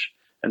deep dish.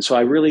 And so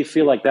I really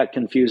feel like that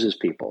confuses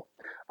people.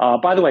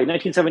 By the way,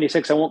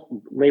 1976, I won't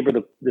labor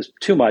this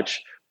too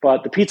much,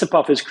 but the Pizza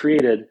Puff is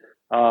created.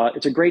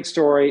 It's a great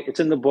story. It's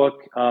in the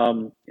book.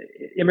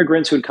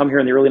 Immigrants who had come here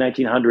in the early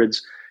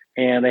 1900s,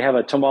 and they have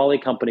a tamale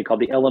company called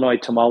the Illinois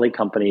Tamale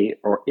Company,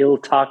 or Il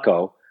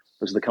Taco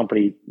was the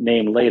company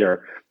name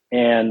later.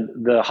 And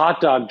the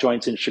hot dog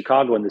joints in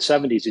Chicago in the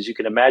 70s, as you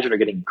can imagine, are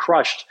getting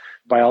crushed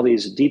by all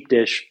these deep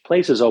dish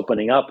places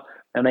opening up.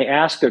 And they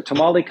asked their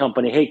tamale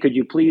company, hey, could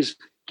you please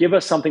give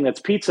us something that's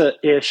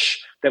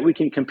pizza-ish that we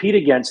can compete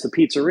against the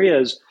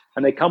pizzerias?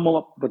 And they come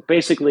up with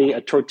basically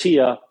a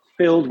tortilla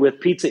filled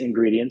with pizza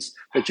ingredients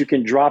that you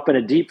can drop in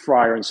a deep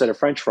fryer instead of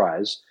French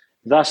fries.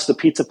 Thus, the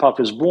Pizza Puff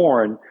is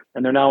born,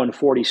 and they're now in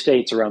 40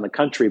 states around the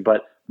country.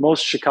 But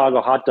most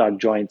Chicago hot dog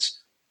joints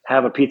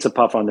have a Pizza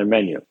Puff on their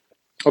menu.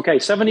 Okay,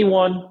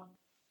 71,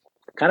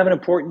 kind of an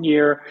important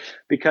year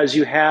because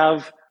you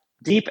have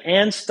deep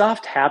and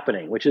stuffed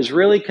happening, which is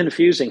really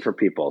confusing for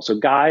people. So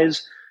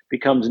Guys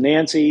becomes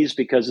Nancy's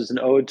because it's an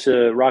ode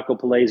to Rocco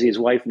Palese, his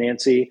wife,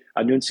 Nancy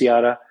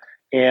Annunziata.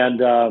 And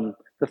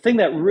the thing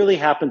that really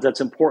happens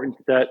that's important,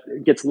 that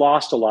gets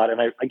lost a lot,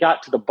 and I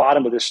got to the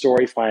bottom of this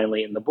story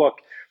finally in the book.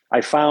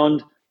 I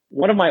found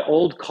one of my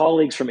old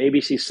colleagues from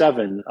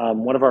ABC7,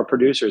 one of our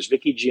producers,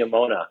 Vicky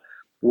Giamona,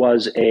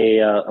 was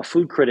a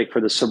food critic for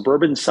the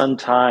Suburban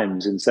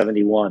Sun-Times in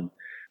 71.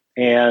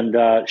 And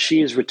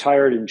she is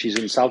retired and she's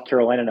in South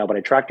Carolina now, but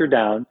I tracked her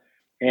down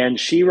and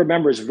she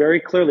remembers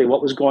very clearly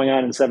what was going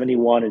on in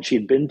 71. And she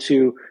had been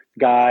to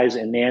Guys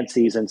and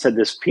Nancy's and said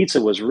this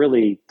pizza was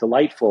really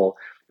delightful.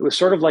 It was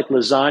sort of like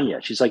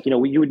lasagna. She's like,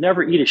 you would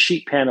never eat a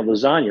sheet pan of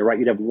lasagna, right?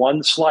 You'd have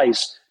one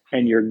slice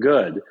and you're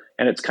good.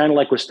 And it's kind of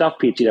like with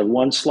stuffed pizza, you'd have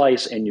one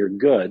slice and you're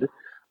good.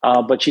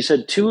 But she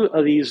said two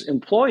of these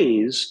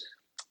employees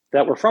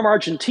that were from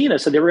Argentina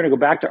said they were going to go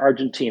back to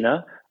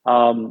Argentina.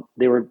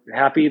 They were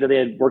happy that they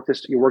had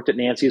worked at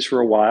Nancy's for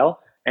a while,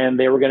 and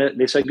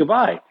they said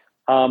goodbye.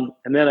 And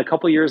then a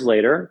couple of years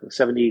later,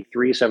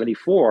 73,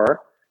 74,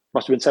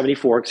 must have been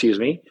 74, excuse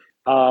me.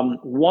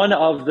 One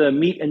of the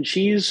meat and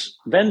cheese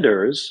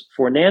vendors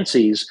for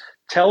Nancy's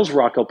tells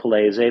Rocco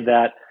Palese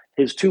that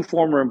his two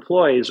former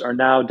employees are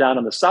now down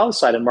on the south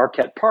side in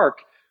Marquette Park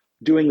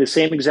doing the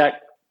same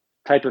exact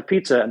type of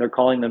pizza, and they're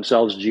calling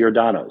themselves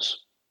Giordano's.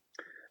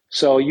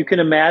 So you can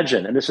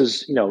imagine, and this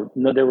is,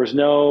 there was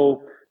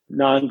no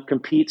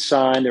non-compete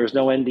sign, there was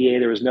no NDA,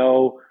 there was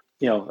no,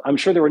 I'm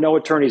sure there were no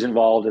attorneys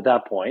involved at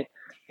that point.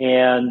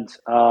 And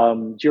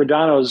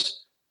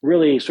Giordano's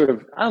really sort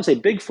of, I don't say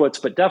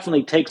Bigfoots, but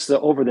definitely takes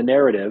over the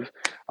narrative.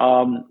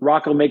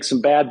 Rocco makes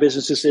some bad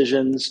business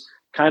decisions,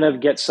 kind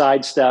of gets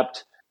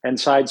sidestepped and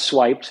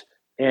sideswiped,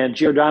 and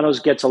Giordano's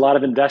gets a lot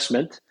of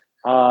investment.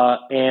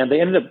 And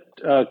they ended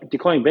up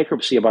declaring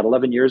bankruptcy about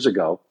 11 years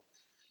ago.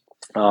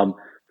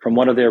 From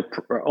one of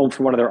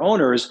their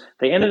owners.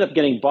 They ended up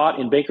getting bought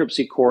in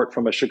bankruptcy court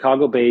from a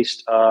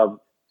Chicago-based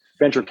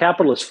venture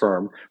capitalist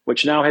firm,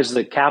 which now has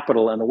the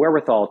capital and the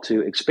wherewithal to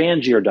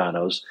expand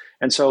Giordano's.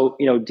 And so,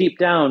 deep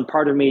down,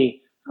 part of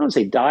me, I don't want to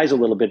say dies a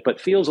little bit,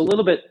 but feels a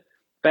little bit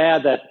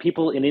bad that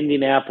people in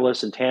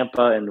Indianapolis and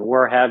Tampa and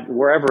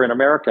wherever in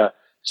America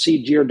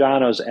see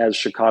Giordano's as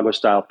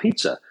Chicago-style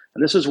pizza.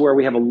 And this is where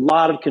we have a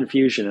lot of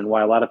confusion and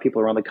why a lot of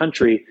people around the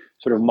country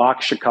sort of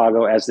mock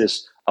Chicago as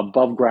this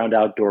above ground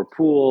outdoor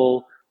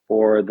pool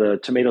or the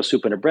tomato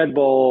soup in a bread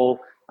bowl.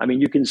 I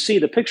mean, you can see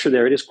the picture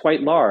there. It is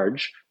quite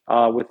large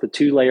with the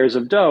two layers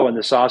of dough and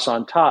the sauce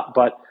on top,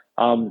 but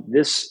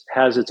this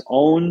has its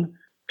own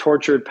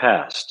tortured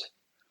past.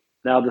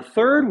 Now, the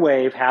third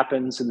wave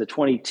happens in the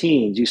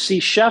 20-teens. You see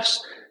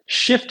chefs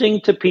shifting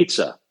to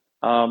pizza.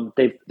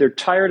 They're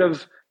tired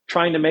of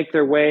trying to make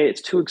their way.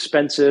 It's too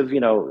expensive.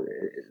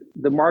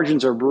 the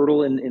margins are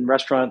brutal in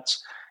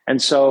restaurants.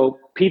 And so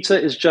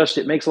pizza is just,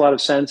 it makes a lot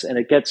of sense, and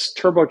it gets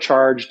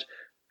turbocharged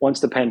once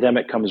the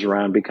pandemic comes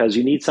around, because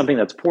you need something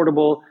that's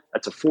portable,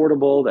 that's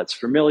affordable, that's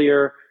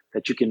familiar,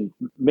 that you can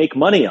make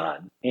money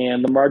on,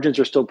 and the margins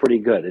are still pretty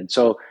good. And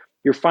so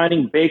you're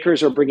finding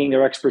bakers are bringing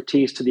their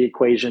expertise to the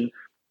equation.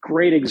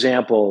 Great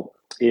example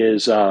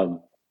is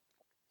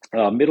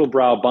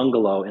Middlebrow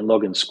Bungalow in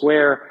Logan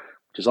Square,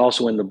 which is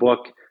also in the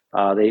book.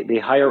 They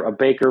hire a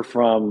baker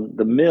from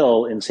the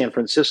Mill in San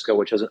Francisco,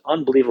 which has an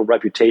unbelievable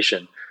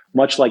reputation,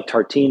 much like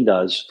Tartine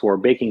does for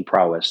baking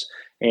prowess.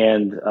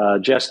 And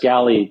Jess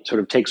Galley sort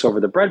of takes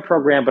over the bread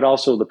program, but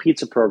also the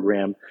pizza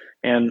program.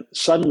 And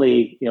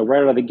suddenly,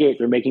 right out of the gate,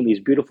 they're making these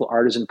beautiful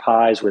artisan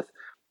pies with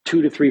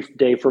 2 to 3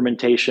 day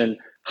fermentation,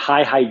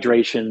 high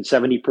hydration,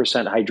 70%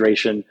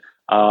 hydration,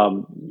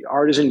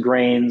 artisan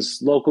grains,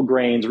 local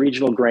grains,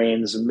 regional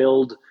grains,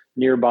 milled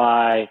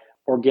nearby,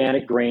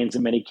 organic grains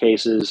in many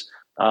cases.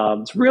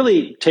 It's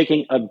really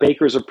taking a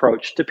baker's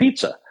approach to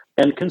pizza.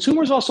 And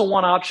consumers also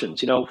want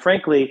options.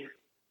 Frankly,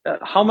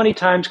 how many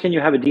times can you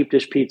have a deep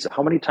dish pizza?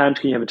 How many times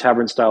can you have a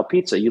tavern style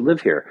pizza? You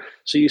live here.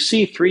 So you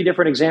see 3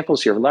 different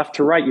examples here. Left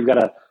to right, you've got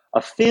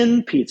a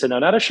thin pizza. Now,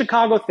 not a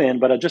Chicago thin,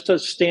 but just a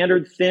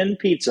standard thin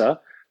pizza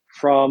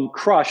from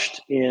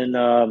Crushed in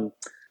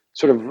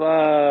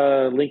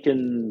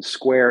Lincoln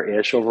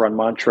Square-ish over on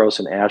Montrose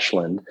and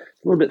Ashland.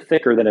 A little bit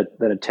thicker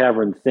than a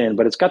tavern thin,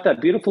 but it's got that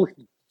beautiful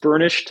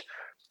burnished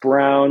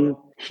brown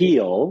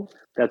heel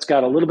that's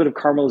got a little bit of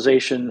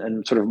caramelization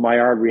and sort of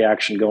Maillard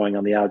reaction going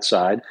on the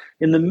outside.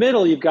 In the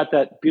middle, you've got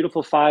that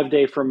beautiful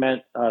 5-day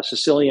ferment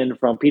Sicilian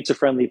from Pizza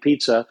Friendly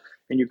Pizza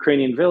in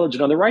Ukrainian Village.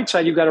 And on the right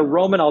side, you've got a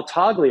Roman al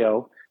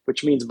taglio,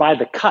 which means by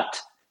the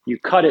cut. You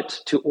cut it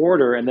to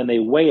order, and then they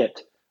weigh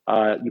it.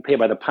 You pay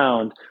by the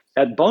pound.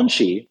 At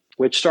Bonci,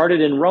 which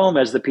started in Rome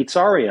as the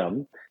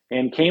Pizzarium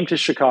and came to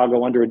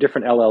Chicago under a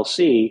different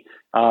LLC,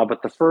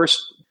 but the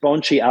first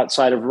Bonci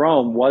outside of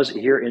Rome was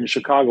here in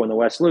Chicago in the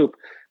West Loop.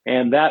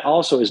 And that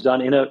also is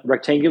done in a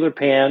rectangular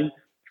pan,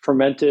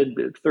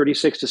 fermented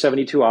 36 to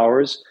 72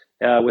 hours,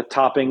 with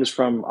toppings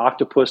from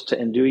octopus to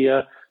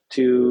andouille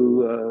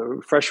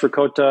to fresh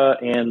ricotta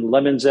and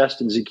lemon zest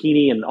and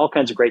zucchini and all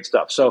kinds of great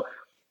stuff. So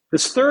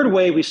this third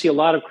wave, we see a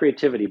lot of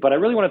creativity, but I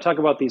really want to talk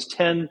about these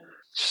 10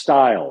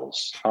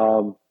 styles.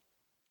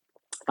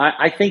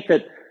 I think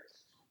that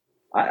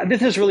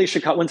this is really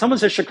Chicago. When someone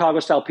says Chicago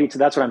style pizza,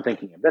 that's what I'm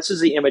thinking of. This is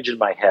the image in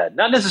my head,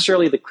 not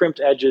necessarily the crimped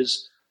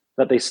edges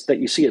that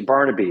you see at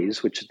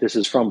Barnaby's, which this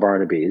is from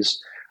Barnaby's.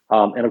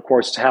 And of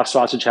course, it's half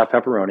sausage, half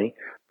pepperoni.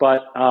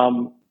 But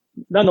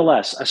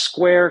nonetheless, a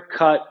square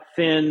cut,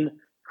 thin,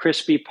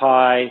 crispy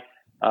pie.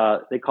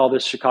 They call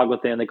this Chicago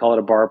thin. They call it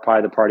a bar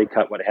pie, the party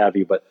cut, what have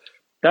you. But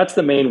that's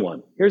the main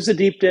one. Here's the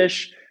deep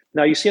dish.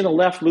 Now you see on the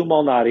left, Lou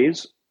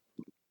Malnati's.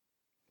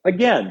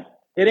 Again,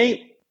 it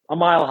ain't a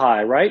mile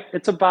high, right?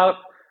 It's about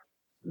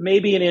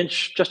maybe an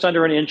inch, just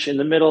under an inch in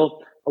the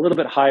middle, a little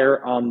bit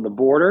higher on the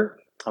border,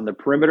 on the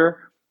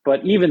perimeter.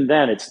 But even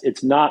then,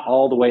 it's not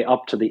all the way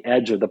up to the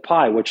edge of the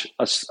pie, which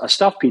a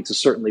stuffed pizza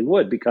certainly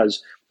would,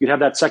 because you'd have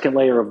that second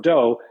layer of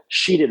dough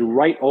sheeted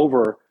right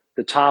over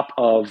the top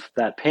of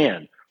that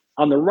pan.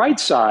 On the right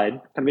side,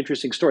 kind of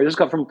interesting story. This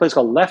is from a place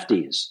called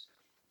Lefty's.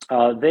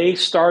 They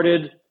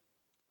started,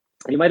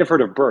 you might have heard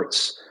of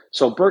Bert's.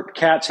 So Bert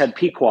Katz had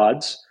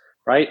Pequods,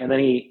 right? And then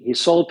he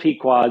sold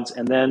Pequods.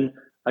 And then,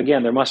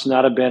 again, there must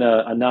not have been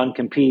a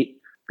non-compete,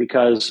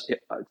 because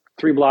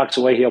 3 blocks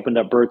away, he opened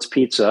up Bert's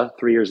Pizza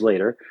 3 years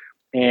later.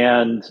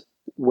 And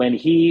when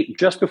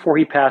just before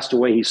he passed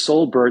away, he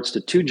sold Bert's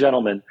to 2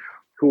 gentlemen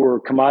who were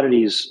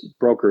commodities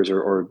brokers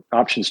or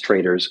options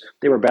traders.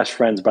 They were best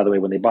friends, by the way,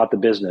 when they bought the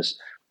business.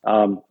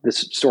 This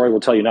story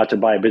will tell you not to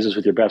buy a business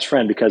with your best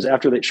friend, because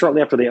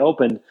shortly after they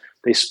opened,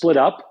 they split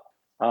up,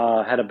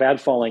 had a bad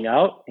falling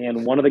out,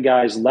 and one of the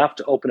guys left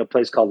to open a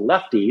place called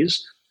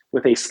Lefty's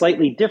with a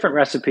slightly different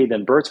recipe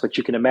than Bert's, but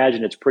you can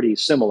imagine it's pretty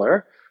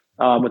similar.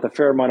 With a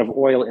fair amount of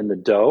oil in the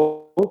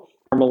dough,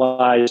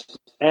 caramelized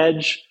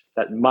edge,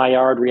 that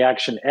Maillard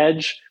reaction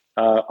edge,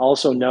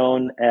 also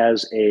known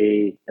as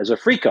a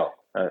frico,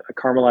 a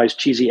caramelized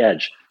cheesy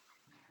edge.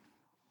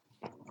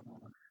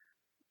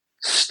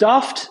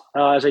 Stuffed,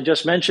 as I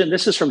just mentioned,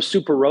 this is from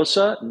Super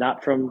Rosa,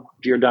 not from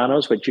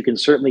Giordano's, but you can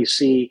certainly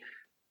see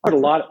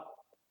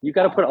you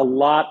got to put a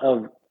lot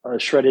of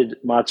shredded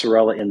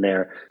mozzarella in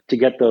there to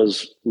get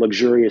those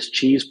luxurious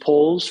cheese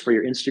pulls for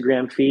your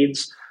Instagram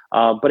feeds.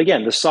 But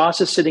again, the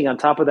sauce is sitting on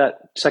top of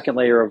that second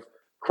layer of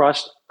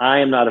crust. I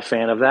am not a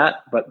fan of that,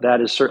 but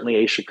that is certainly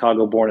a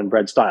Chicago born and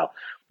bred style.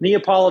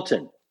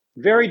 Neapolitan,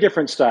 very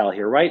different style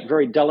here, right?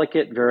 Very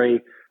delicate,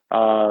 very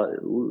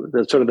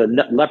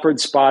the leopard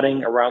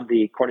spotting around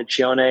the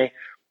cornicione,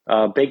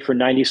 baked for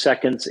 90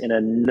 seconds in a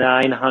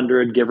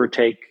 900, give or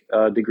take,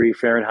 degree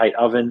Fahrenheit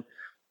oven.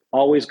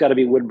 Always got to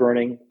be wood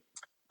burning.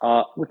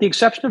 With the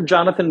exception of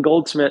Jonathan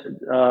Goldsmith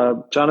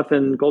up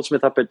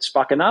at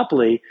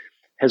Spaccanapoli,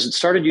 has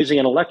started using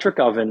an electric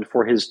oven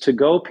for his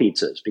to-go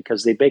pizzas,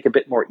 because they bake a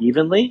bit more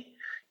evenly,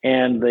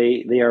 and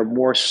they are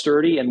more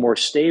sturdy and more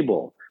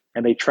stable,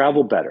 and they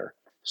travel better.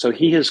 So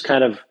he has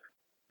kind of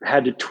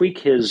had to tweak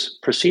his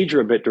procedure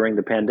a bit during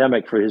the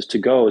pandemic for his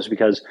to-goes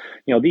because,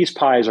 these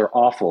pies are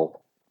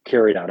awful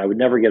carried out. I would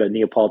never get a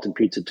Neapolitan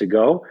pizza to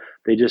go.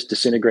 They just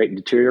disintegrate and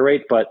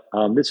deteriorate. But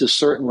this is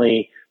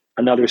certainly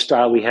another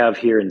style we have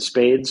here in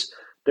spades.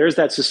 There's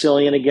that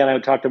Sicilian again I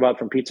talked about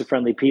from Pizza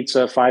Friendly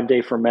Pizza,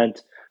 5-day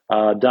ferment,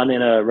 done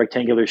in a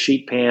rectangular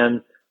sheet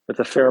pan with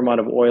a fair amount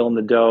of oil in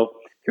the dough.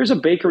 Here's a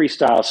bakery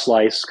style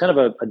slice, kind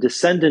of a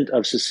descendant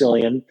of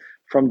Sicilian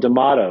from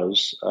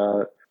D'Amato's.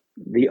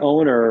 The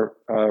owner,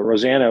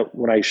 Rosanna,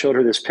 when I showed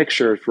her this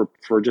picture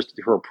for just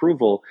her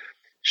approval,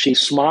 she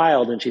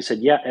smiled and she said,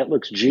 "Yeah, it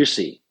looks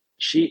juicy."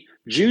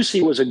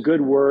 Juicy was a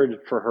good word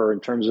for her in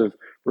terms of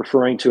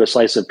referring to a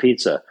slice of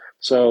pizza.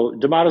 So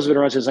D'Amato's been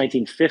around since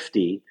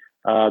 1950.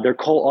 Their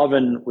coal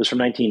oven was from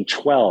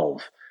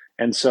 1912.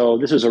 And so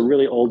this is a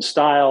really old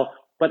style,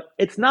 but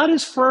it's not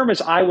as firm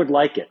as I would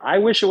like it. I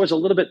wish it was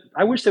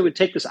I wish they would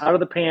take this out of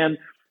the pan,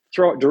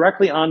 throw it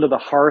directly onto the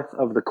hearth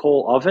of the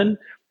coal oven,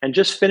 and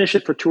just finish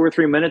it for 2 or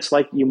 3 minutes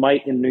like you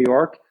might in New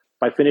York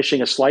by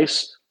finishing a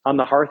slice on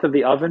the hearth of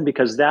the oven,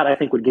 because that I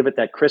think would give it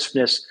that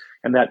crispness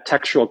and that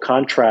textural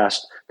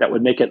contrast that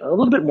would make it a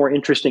little bit more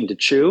interesting to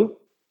chew.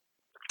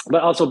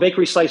 But also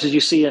bakery slices you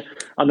see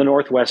on the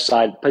Northwest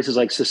side, places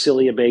like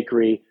Cecilia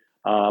Bakery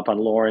up on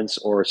Lawrence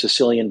or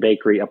Sicilian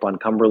Bakery up on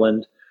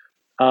Cumberland.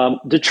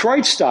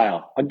 Detroit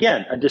style,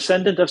 again, a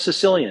descendant of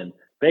Sicilian,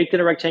 baked in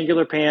a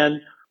rectangular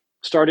pan,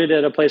 started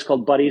at a place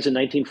called Buddy's in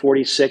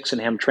 1946 in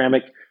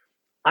Hamtramck.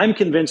 I'm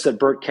convinced that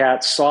Burt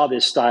Katz saw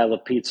this style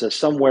of pizza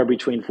somewhere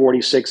between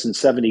 46 and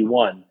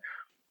 71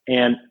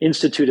 and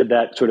instituted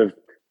that sort of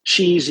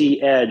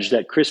cheesy edge,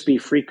 that crispy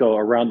frico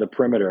around the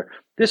perimeter.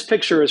 This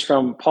picture is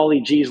from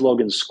Paulie G's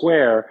Logan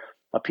Square,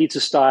 a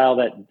pizza style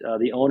that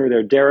the owner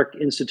there, Derek,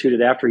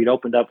 instituted after he'd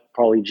opened up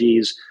Paulie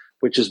G's,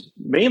 which is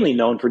mainly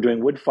known for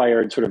doing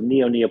wood-fired sort of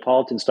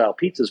neo-Neapolitan style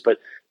pizzas. But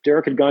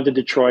Derek had gone to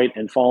Detroit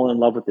and fallen in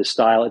love with this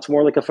style. It's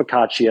more like a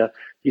focaccia.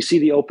 You see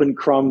the open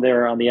crumb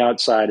there on the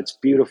outside. It's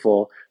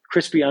beautiful,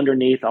 crispy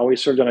underneath,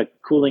 always served on a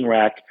cooling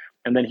rack.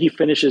 And then he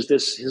finishes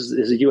this, his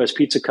US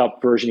Pizza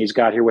Cup version he's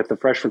got here with the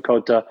fresh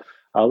ricotta,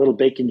 a little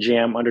bacon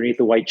jam underneath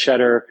the white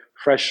cheddar,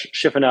 fresh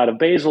chiffonade of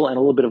basil, and a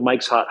little bit of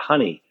Mike's Hot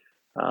Honey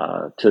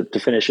to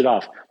finish it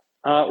off.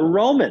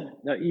 Roman.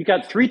 Now, you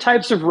got 3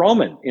 types of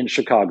Roman in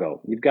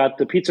Chicago. You've got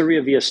the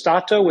Pizzeria Via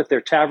Stato with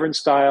their tavern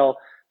style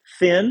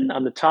thin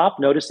on the top.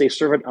 Notice they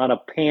serve it on a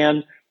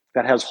pan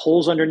that has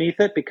holes underneath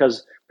it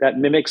because that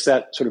mimics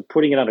that sort of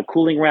putting it on a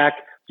cooling rack.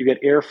 You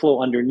get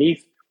airflow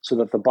underneath so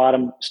that the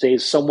bottom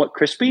stays somewhat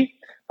crispy.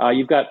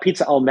 You've got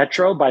Pizza al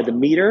Metro by the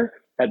meter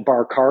at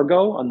Bar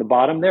Cargo on the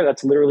bottom there.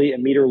 That's literally a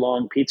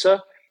meter-long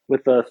pizza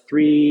with a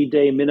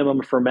 3-day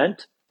minimum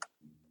ferment,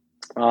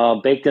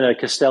 baked in a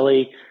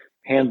Castelli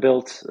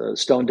hand-built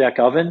stone deck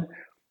oven.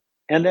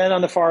 And then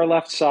on the far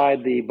left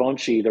side, the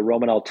Bonci, the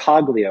Roman al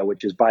Taglio,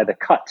 which is by the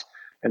cut.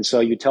 And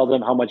so you tell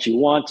them how much you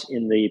want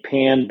in the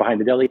pan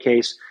behind the deli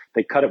case.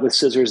 They cut it with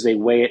scissors. They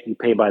weigh it. You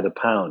pay by the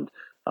pound.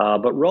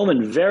 But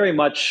Roman very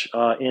much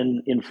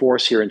in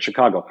force here in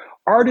Chicago.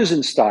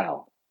 Artisan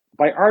style.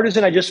 By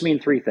artisan, I just mean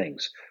 3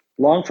 things.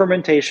 Long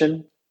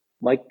fermentation,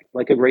 like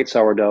a great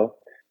sourdough.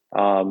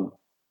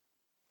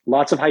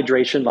 Lots of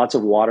hydration, lots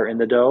of water in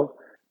the dough.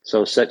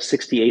 So set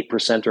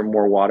 68% or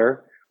more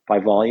water by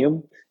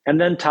volume. And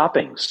then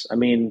toppings. I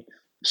mean,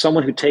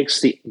 someone who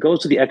goes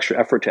to the extra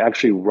effort to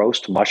actually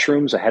roast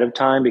mushrooms ahead of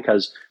time,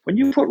 because when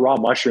you put raw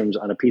mushrooms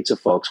on a pizza,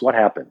 folks, what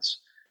happens?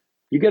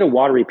 You get a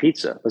watery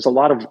pizza. There's a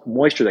lot of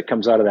moisture that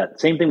comes out of that.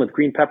 Same thing with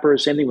green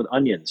peppers, same thing with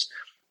onions.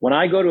 When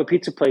I go to a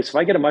pizza place, if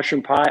I get a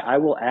mushroom pie, I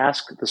will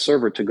ask the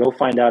server to go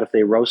find out if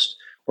they roast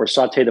or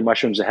saute the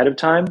mushrooms ahead of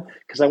time,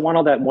 because I want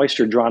all that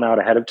moisture drawn out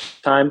ahead of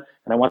time,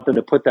 and I want them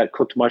to put that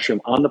cooked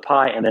mushroom on the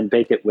pie and then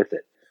bake it with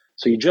it.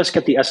 So you just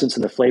get the essence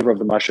and the flavor of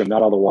the mushroom,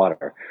 not all the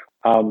water.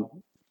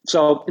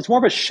 So it's more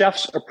of a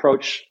chef's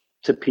approach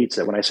to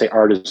pizza when I say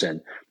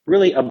artisan,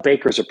 really a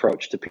baker's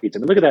approach to pizza. I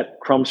mean, look at that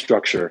crumb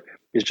structure.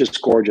 Is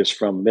just gorgeous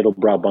from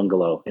Middlebrow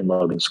Bungalow in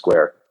Logan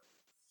Square.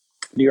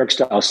 New York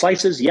style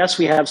slices. Yes,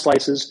 we have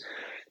slices.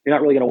 You're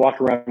not really going to walk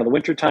around in the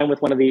wintertime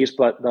with one of these,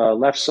 but the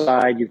left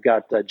side, you've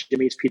got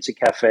Jimmy's Pizza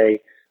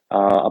Cafe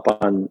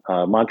up on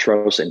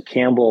Montrose and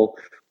Campbell.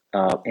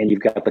 And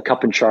you've got the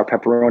cup and char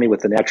pepperoni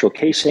with the natural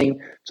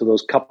casing. So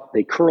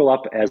they curl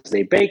up as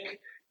they bake.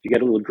 You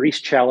get a little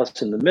grease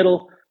chalice in the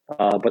middle,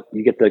 but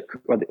you get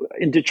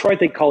in Detroit,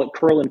 they call it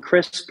curl and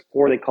crisp,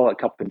 or they call it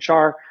cup and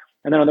char.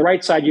 And then on the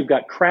right side, you've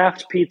got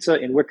Kraft Pizza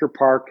in Wicker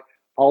Park,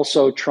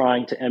 also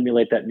trying to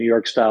emulate that New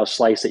York style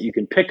slice that you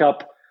can pick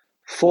up,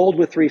 fold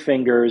with 3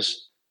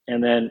 fingers,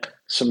 and then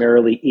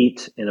summarily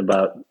eat in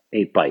about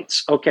 8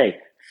 bites. Okay,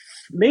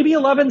 maybe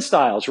 11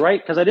 styles,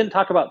 right? Because I didn't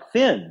talk about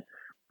thin.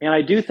 And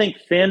I do think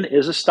thin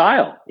is a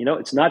style.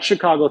 It's not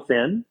Chicago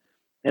thin,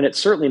 and it's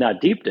certainly not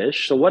deep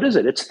dish. So what is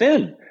it? It's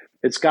thin.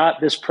 It's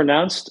got this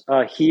pronounced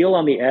heel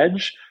on the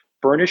edge,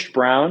 burnished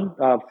brown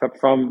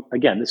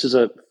this is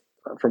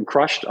from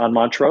crushed on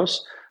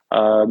Montrose,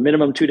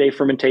 minimum 2-day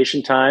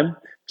fermentation time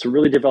to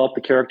really develop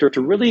the character,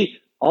 to really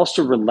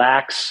also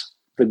relax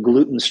the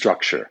gluten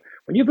structure.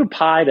 When you have a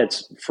pie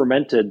that's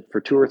fermented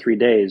for 2 or 3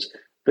 days,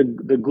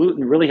 the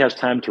gluten really has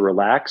time to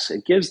relax.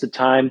 It gives the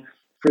time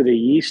for the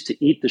yeast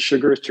to eat the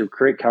sugars to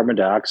create carbon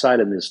dioxide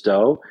in this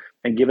dough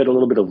and give it a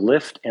little bit of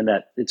lift. And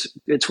that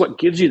it's what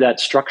gives you that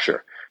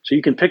structure. So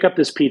you can pick up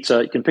this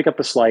pizza, you can pick up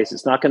a slice.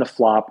 It's not going to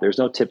flop. There's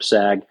no tip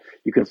sag.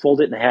 You can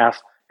fold it in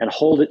half and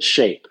hold its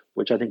shape,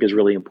 which I think is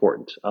really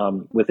important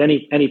with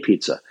any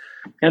pizza.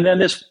 And then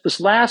this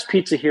last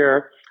pizza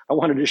here I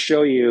wanted to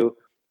show you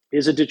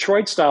is a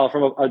Detroit style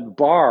from a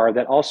bar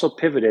that also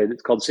pivoted.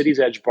 It's called City's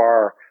Edge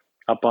Bar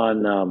up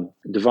on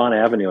Devon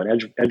Avenue in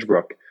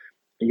Edgebrook.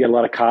 You get a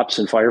lot of cops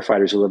and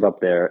firefighters who live up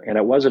there. And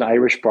it was an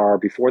Irish bar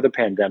before the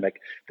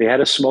pandemic. They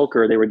had a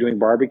smoker. They were doing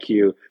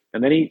barbecue.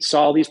 And then he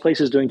saw all these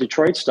places doing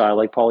Detroit style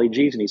like Paulie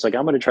G's. And he's like,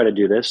 I'm going to try to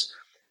do this.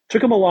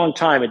 Took him a long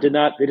time. They did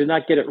not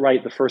get it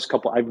right the first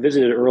couple. I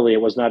visited early.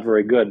 It was not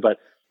very good. But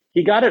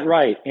he got it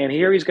right. And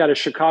here he's got a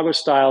Chicago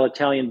style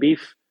Italian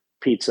beef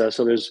pizza.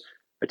 So there's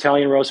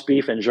Italian roast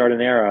beef and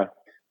giardiniera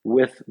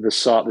with the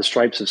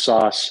stripes of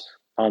sauce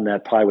on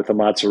that pie with the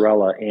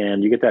mozzarella.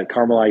 And you get that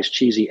caramelized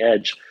cheesy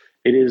edge.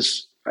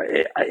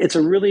 It's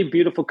a really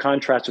beautiful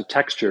contrast of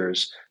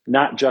textures,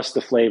 not just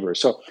the flavor.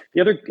 So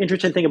the other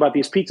interesting thing about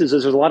these pizzas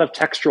is there's a lot of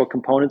textural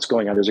components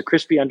going on. There's a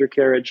crispy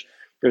undercarriage,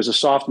 there's a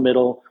soft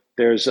middle,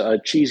 there's a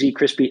cheesy,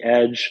 crispy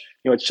edge.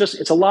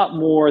 It's a lot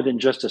more than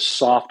just a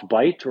soft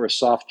bite or a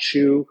soft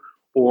chew,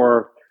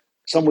 or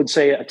some would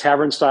say a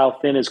tavern style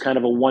thin is kind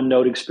of a one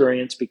note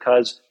experience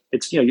because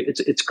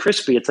it's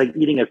crispy. It's like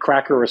eating a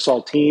cracker or a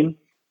saltine.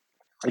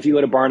 If you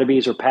go to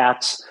Barnaby's or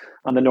Pat's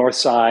on the north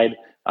side,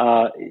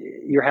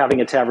 you're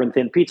having a tavern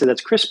thin pizza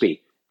that's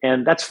crispy,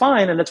 and that's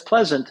fine and it's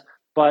pleasant.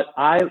 But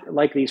I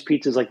like these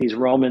pizzas, like these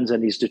Romans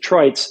and these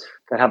Detroits,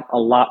 that have a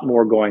lot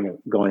more going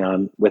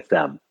on with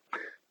them.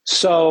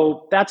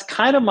 So that's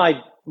kind of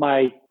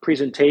my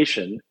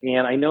presentation,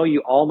 and I know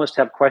you all must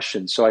have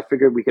questions. So I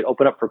figured we could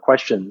open up for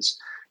questions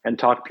and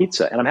talk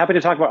pizza. And I'm happy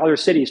to talk about other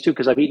cities too,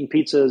 because I've eaten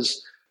pizzas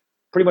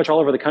pretty much all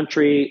over the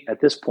country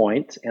at this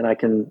point, and I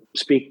can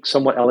speak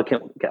somewhat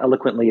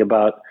eloquently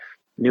about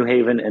New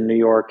Haven and New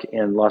York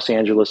and Los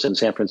Angeles and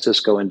San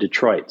Francisco and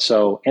Detroit,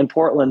 and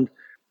Portland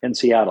and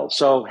Seattle.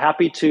 So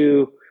happy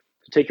to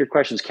take your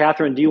questions.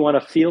 Catherine, do you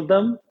want to field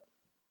them,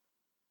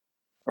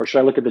 or should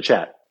I look at the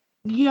chat?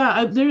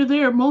 Yeah, they're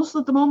there. Most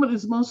at the moment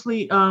is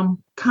mostly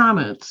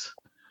comments.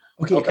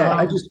 Okay.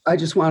 I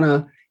just want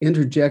to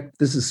interject.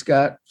 This is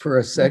Scott for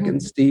a second,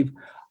 mm-hmm. Steve,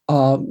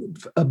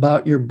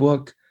 about your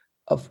book.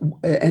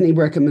 Any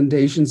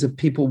recommendations if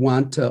people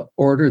want to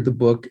order the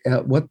book?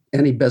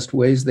 Any best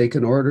ways they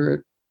can order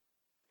it?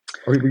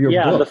 Or your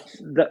book?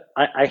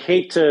 I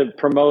hate to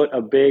promote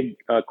a big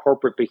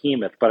corporate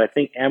behemoth, but I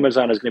think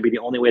Amazon is going to be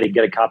the only way to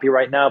get a copy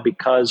right now,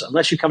 because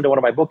unless you come to one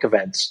of my book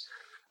events,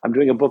 I'm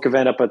doing a book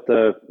event up at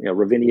the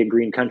Ravinia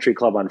Green Country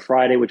Club on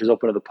Friday, which is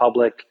open to the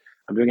public.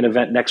 I'm doing an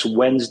event next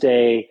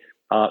Wednesday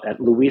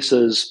at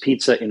Luisa's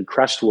Pizza in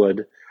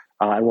Crestwood.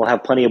 And we'll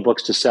have plenty of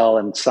books to sell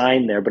and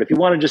sign there. But if you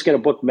want to just get a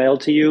book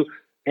mailed to you,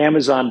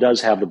 Amazon does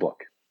have the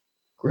book.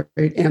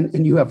 Great.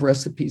 And you have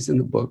recipes in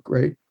the book,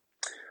 right?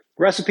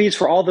 Recipes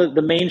for all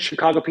the main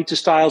Chicago pizza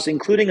styles,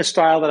 including a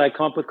style that I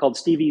come up with called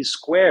Stevie's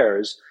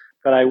Squares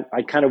that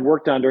I kind of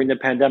worked on during the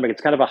pandemic.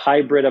 It's kind of a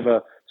hybrid of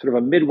a sort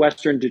of a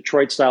Midwestern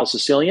Detroit style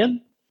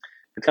Sicilian.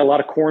 It's got a lot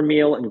of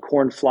cornmeal and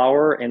corn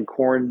flour and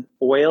corn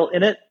oil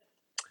in it.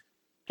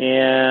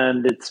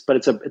 And it's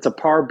a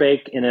par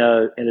bake in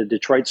a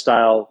Detroit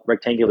style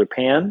rectangular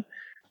pan,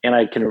 and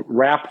I can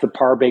wrap the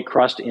par bake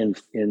crust in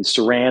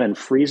saran and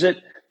freeze it,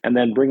 and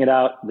then bring it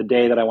out the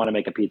day that I want to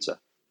make a pizza.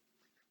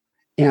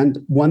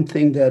 And one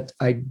thing that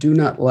I do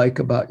not like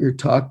about your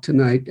talk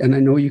tonight, and I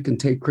know you can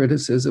take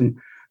criticism,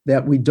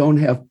 that we don't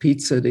have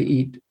pizza to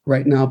eat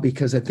right now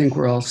because I think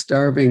we're all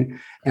starving.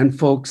 And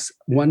folks,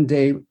 one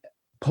day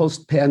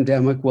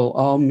post-pandemic, we'll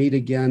all meet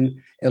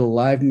again at a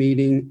live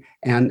meeting.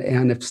 And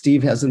if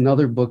Steve has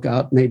another book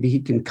out, maybe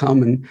he can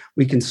come and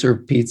we can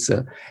serve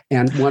pizza.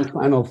 And one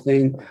final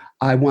thing,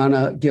 I want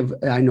to give,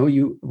 I know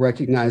you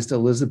recognized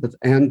Elizabeth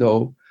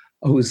Ando,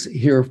 who's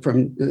here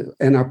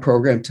in our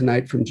program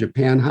tonight from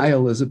Japan. Hi,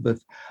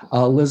 Elizabeth.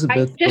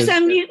 Elizabeth. I just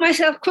unmute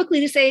myself quickly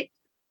to say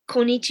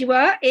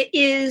konnichiwa. It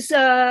is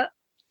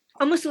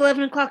almost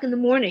 11 o'clock in the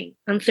morning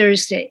on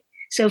Thursday.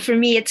 So for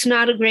me, it's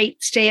not a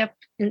great stay up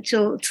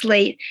until it's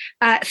late.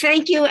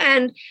 Thank you.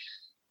 And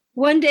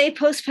one day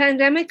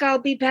post-pandemic, I'll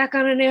be back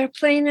on an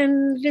airplane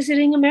and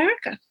visiting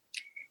America.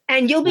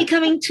 And you'll be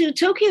coming to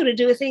Tokyo to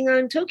do a thing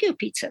on Tokyo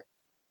Pizza.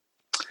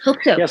 Hope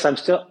so. Yes,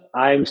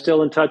 I'm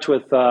still in touch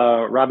with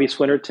Robbie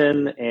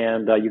Swinnerton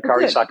and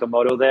Yukari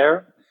Sakamoto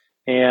there.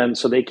 And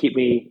so they keep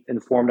me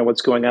informed on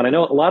what's going on. I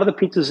know a lot of the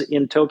pizzas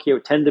in Tokyo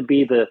tend to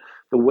be the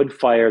wood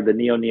fire, the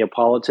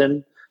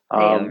Neo-Neapolitan.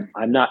 I'm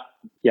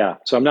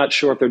not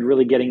sure if they're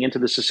really getting into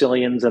the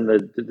Sicilians and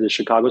the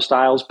Chicago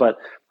styles, but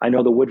I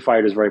know the wood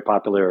fired is very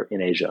popular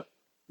in Asia.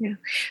 Yeah.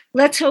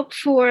 Let's hope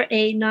for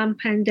a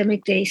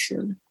non-pandemic day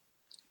soon.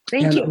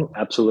 Thank you.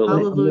 Absolutely.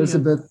 Hallelujah.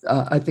 Elizabeth,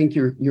 I think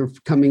you're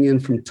coming in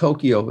from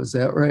Tokyo. Is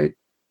that right?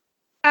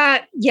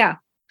 Yeah,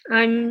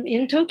 I'm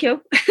in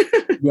Tokyo.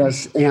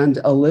 Yes, and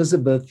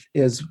Elizabeth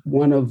is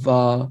one of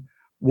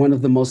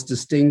the most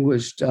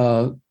distinguished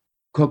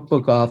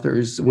cookbook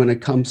authors when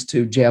it comes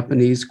to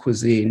Japanese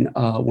cuisine.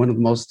 One of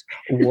the most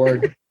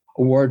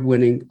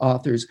award-winning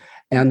authors.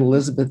 And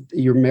Elizabeth,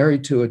 you're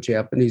married to a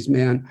Japanese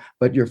man,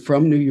 but you're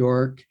from New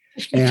York.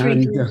 53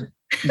 And years.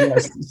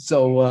 yes,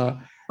 so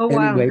Oh,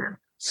 wow. anyway,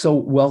 so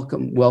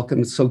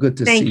welcome. So good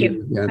to Thank see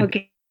you. you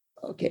again.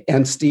 Okay.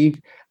 And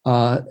Steve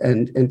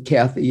and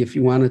Kathy, if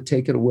you want to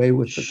take it away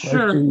with the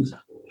questions.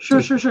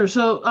 Sure.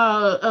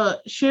 So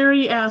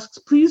Sherry asks,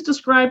 please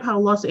describe how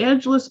Los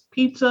Angeles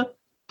pizza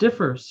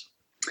differs.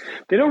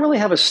 They don't really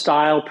have a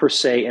style per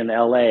se in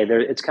LA.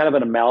 It's kind of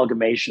an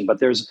amalgamation, but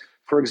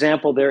for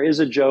example, there is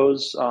a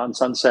Joe's on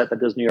Sunset that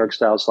does New York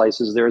style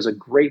slices. There is a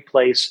great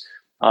place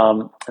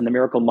in the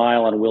Miracle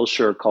Mile on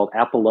Wilshire called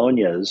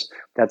Apollonia's.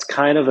 That's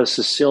kind of a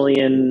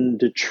Sicilian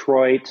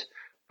Detroit,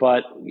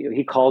 but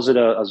he calls it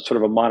a sort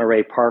of a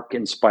Monterey Park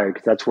inspired,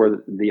 because that's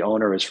where the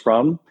owner is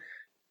from.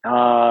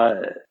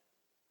 I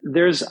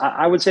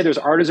would say there's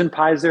artisan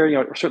pies there.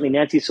 Certainly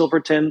Nancy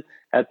Silverton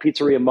at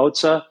Pizzeria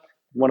Mozza,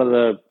 one of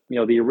the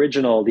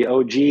original, the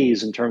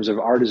OGs in terms of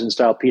artisan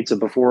style pizza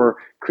before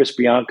Chris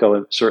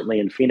Bianco, certainly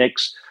in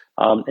Phoenix.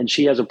 And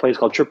she has a place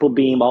called Triple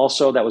Beam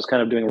also that was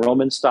kind of doing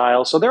Roman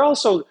style. So they're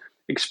also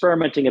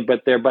experimenting a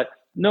bit there, but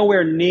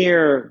nowhere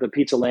near the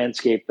pizza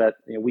landscape that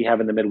we have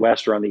in the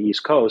Midwest or on the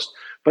East Coast.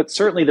 But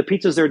certainly the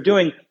pizzas they're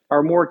doing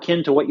are more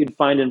akin to what you'd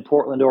find in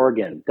Portland,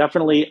 Oregon.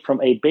 Definitely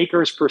from a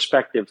baker's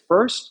perspective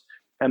first,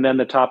 and then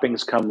the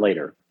toppings come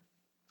later.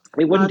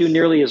 They wouldn't do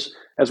nearly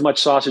as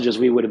much sausage as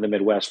we would in the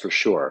Midwest, for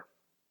sure.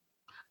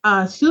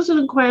 Susan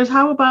inquires,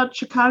 how about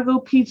Chicago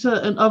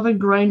Pizza and Oven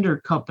Grinder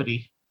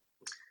Company?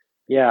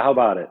 Yeah, how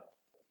about it?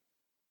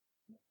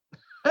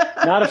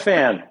 Not a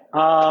fan.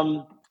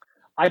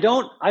 I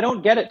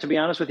don't get it, to be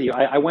honest with you.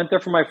 I went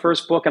there for my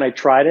first book and I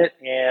tried it,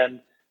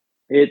 and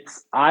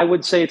I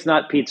would say it's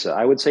not pizza.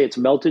 I would say it's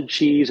melted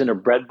cheese in a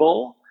bread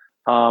bowl.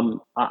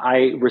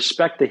 I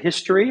respect the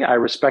history. I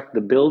respect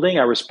the building.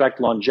 I respect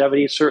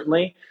longevity,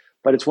 certainly.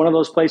 But it's one of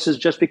those places,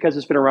 just because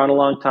it's been around a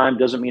long time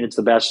doesn't mean it's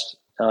the best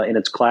in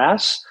its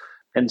class.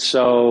 And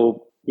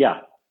so, yeah.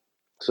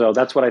 So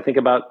that's what I think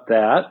about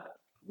that.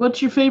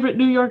 What's your favorite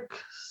New York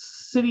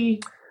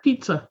City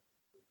pizza?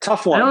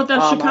 Tough one. I don't know if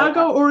that's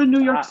Chicago or in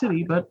New York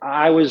City, but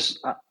I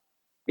was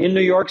in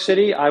New York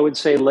City. I would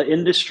say La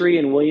Industrie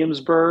in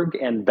Williamsburg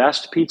and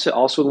Best Pizza,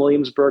 also in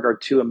Williamsburg, are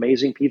two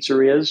amazing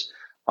pizzerias.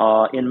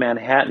 In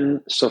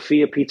Manhattan,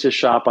 Sophia Pizza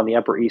Shop on the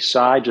Upper East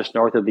Side, just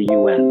north of the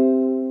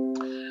UN.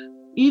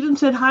 Eden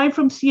said, hi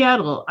from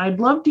Seattle.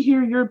 I'd love to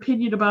hear your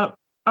opinion about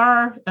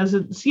as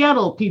in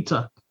Seattle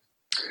pizza.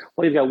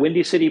 Well, you've got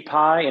Windy City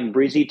Pie and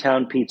Breezy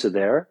Town Pizza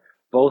there,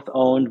 both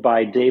owned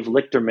by Dave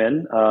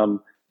Lichterman,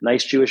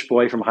 nice Jewish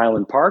boy from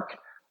Highland Park,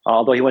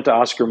 although he went to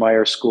Oscar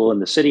Mayer School in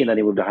the city, and then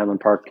he moved to Highland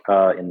Park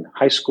in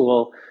high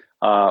school,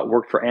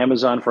 worked for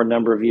Amazon for a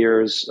number of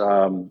years,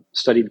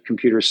 studied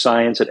computer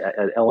science at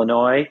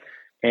Illinois,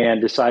 and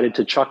decided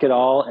to chuck it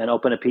all and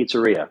open a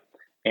pizzeria.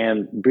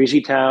 And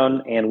Breezy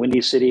Town and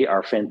Windy City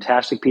are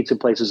fantastic pizza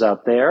places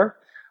out there.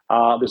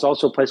 There's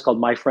also a place called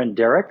My Friend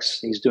Derek's.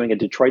 He's doing a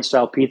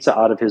Detroit-style pizza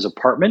out of his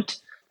apartment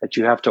that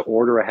you have to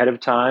order ahead of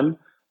time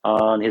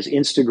on his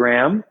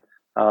Instagram,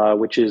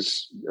 which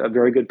is a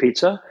very good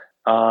pizza.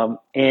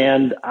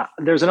 And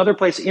there's another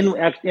place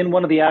in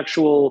one of the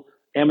actual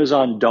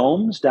Amazon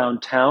domes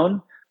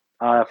downtown.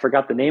 I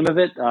forgot the name of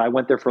it. I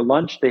went there for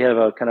lunch. They have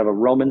a kind of a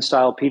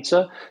Roman-style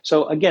pizza.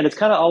 So again, it's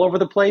kind of all over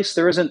the place.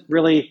 There isn't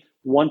really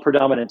one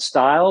predominant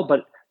style,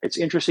 but it's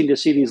interesting to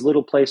see these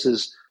little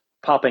places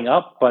popping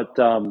up. But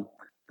the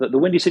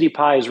Windy City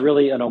Pie is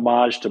really an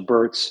homage to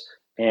Bert's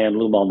and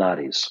Lou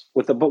Malnati's,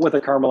 but with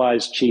a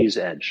caramelized cheese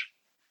edge.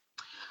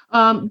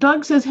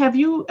 Doug says, have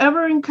you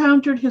ever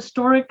encountered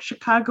historic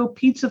Chicago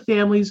pizza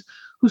families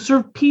who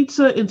served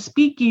pizza in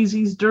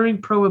speakeasies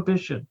during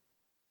Prohibition?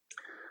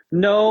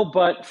 No,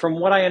 but from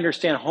what I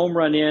understand, Home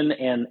Run Inn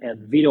and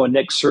Vito and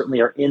Nick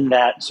certainly are in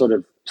that sort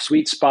of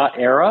sweet spot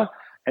era.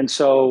 And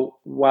so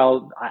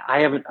while I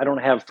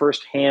don't have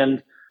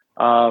firsthand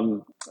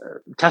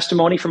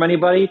testimony from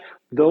anybody,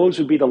 those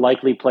would be the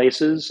likely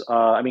places.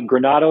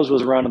 Granados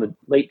was around in the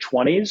late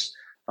 20s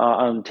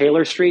on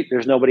Taylor Street.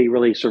 There's nobody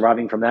really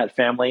surviving from that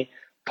family.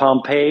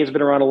 Pompeii has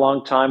been around a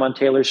long time on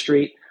Taylor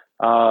Street,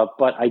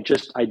 but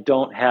I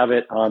don't have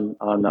it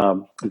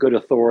on good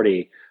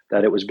authority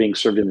that it was being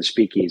served in the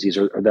speakeasies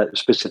or that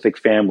specific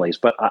families.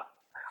 But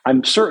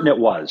I'm certain it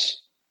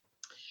was.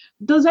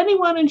 Does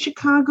anyone in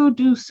Chicago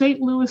do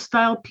St. Louis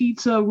style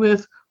pizza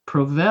with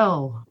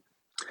Provel?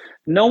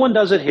 No one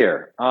does it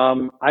here.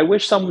 I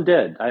wish someone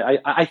did.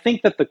 I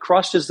think that the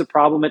crust is the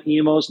problem at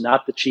Imo's,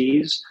 not the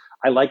cheese.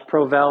 I like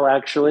Provel,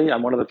 actually.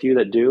 I'm one of the few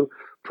that do.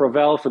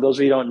 Provel, for those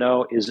of you who don't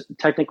know, is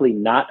technically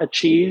not a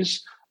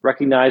cheese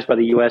recognized by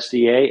the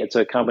USDA. It's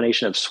a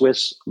combination of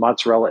Swiss,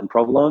 mozzarella, and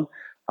provolone.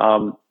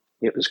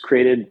 It was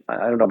created, I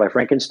don't know, by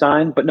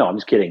Frankenstein, but no, I'm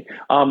just kidding.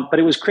 But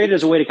it was created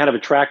as a way to kind of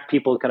attract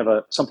people, kind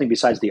of something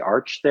besides the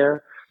arch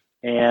there.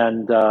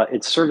 And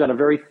it's served on a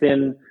very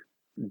thin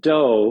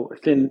dough,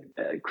 thin,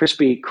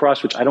 crispy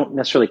crust, which I don't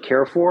necessarily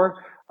care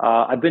for.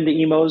 I've been to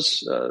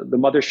Emo's, the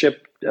mothership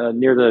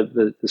near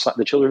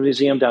the Children's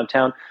Museum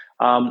downtown.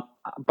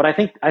 But I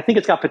think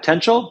it's got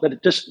potential, but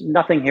it just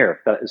nothing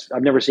here.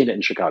 I've never seen it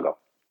in Chicago.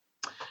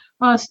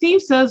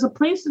 Steve says a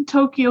place in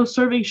Tokyo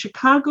serving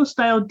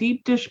Chicago-style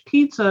deep dish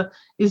pizza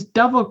is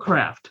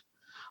Devilcraft,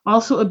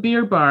 also a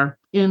beer bar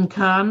in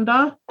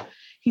Kanda.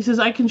 He says,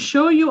 I can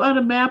show you on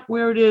a map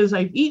where it is.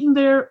 I've eaten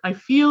there. I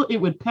feel it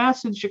would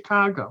pass in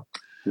Chicago.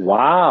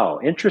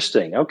 Wow,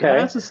 interesting. Okay. Yeah,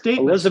 that's a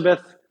statement.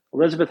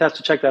 Elizabeth has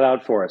to check that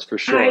out for us for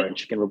sure, and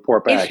she can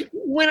report back.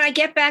 When I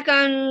get back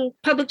on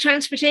public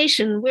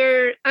transportation,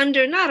 we're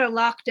under not a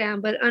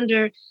lockdown, but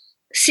under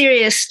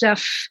serious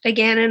stuff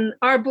again, and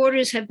our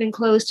borders have been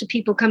closed to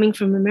people coming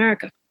from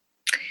America.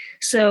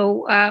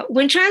 So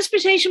when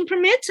transportation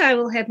permits, I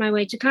will head my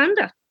way to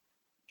Kanda.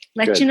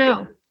 Let you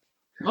know.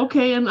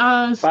 Okay,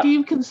 and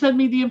Steve can send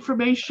me the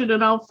information,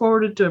 and I'll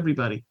forward it to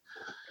everybody.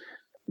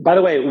 By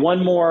the way,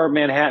 one more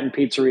Manhattan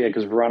pizzeria,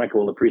 because Veronica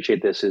will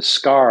appreciate this, is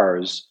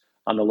Scars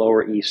on the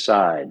Lower East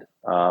Side.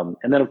 And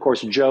then, of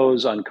course,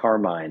 Joe's on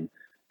Carmine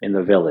in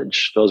the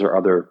Village. Those are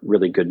other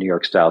really good New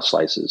York-style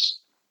slices.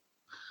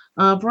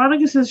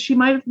 Veronica says she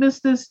might have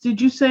missed this.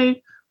 Did you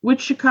say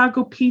which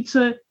Chicago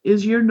pizza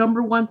is your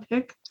number one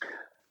pick?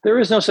 There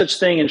is no such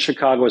thing in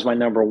Chicago as my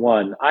number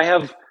one. I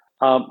have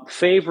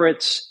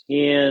favorites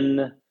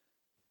in...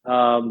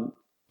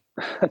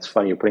 that's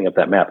funny you're putting up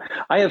that map.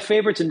 I have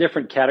favorites in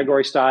different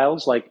category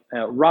styles. Like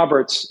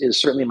Roberts is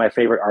certainly my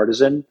favorite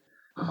artisan.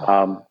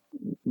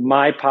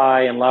 My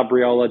Pie and La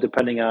Briola,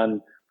 depending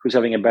on who's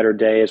having a better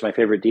day, is my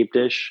favorite deep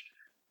dish.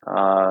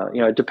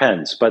 It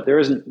depends, but there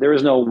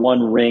is no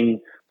one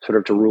ring sort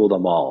of to rule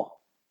them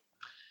all.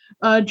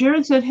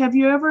 Jared said, have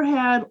you ever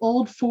had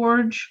Old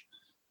Forge,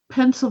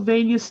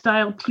 Pennsylvania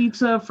style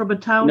pizza from a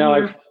town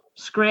near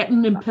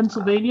Scranton in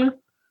Pennsylvania?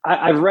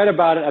 I've read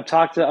about it. I've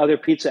talked to other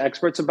pizza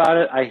experts about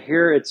it. I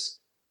hear it's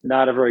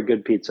not a very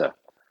good pizza.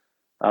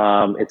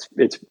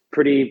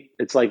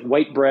 It's like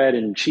white bread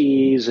and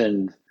cheese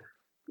and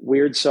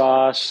weird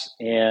sauce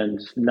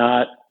and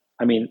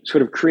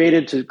sort of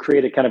created to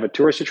create a kind of a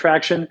tourist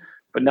attraction,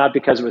 but not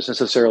because it was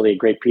necessarily a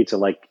great pizza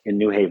like in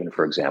New Haven,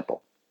 for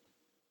example.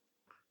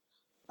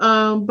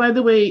 By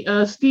the way,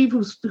 Steve,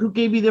 who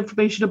gave me the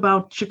information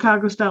about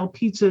Chicago-style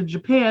pizza in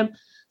Japan,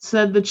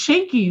 said that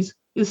Shakey's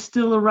is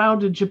still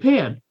around in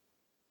Japan.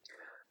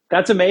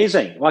 That's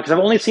amazing. Well, because I've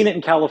only seen it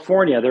in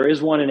California. There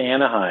is one in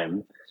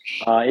Anaheim.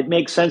 It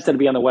makes sense that it'd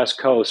be on the West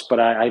Coast, but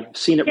I've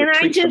seen it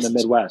retreat from the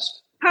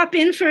Midwest. Pop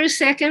in for a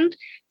second.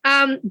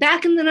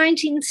 Back in the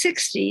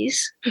 1960s,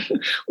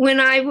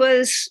 when I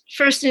was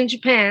first in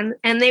Japan,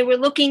 and they were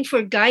looking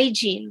for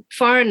gaijin,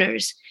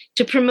 foreigners,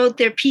 to promote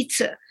their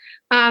pizza.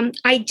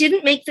 I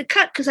didn't make the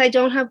cut because I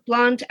don't have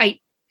blonde.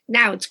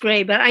 Now it's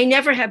gray, but I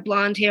never had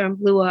blonde hair and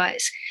blue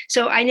eyes.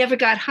 So I never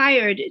got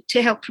hired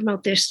to help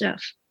promote their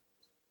stuff.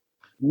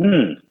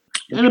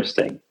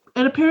 Interesting.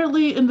 And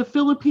apparently in the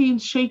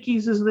Philippines,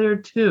 Shakey's is there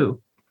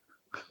too.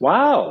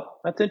 Wow,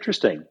 that's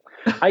interesting.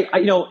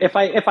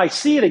 If I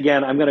see it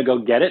again, I'm going to go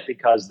get it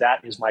because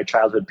that is my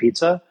childhood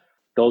pizza.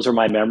 Those are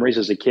my memories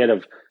as a kid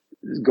of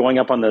going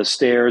up on the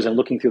stairs and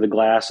looking through the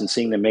glass and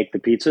seeing them make the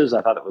pizzas.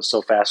 I thought it was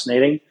so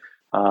fascinating.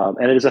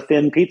 And it is a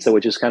thin pizza,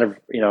 which is kind of,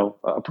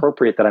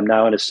 appropriate that I'm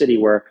now in a city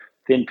where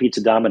thin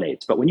pizza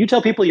dominates. But when you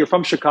tell people you're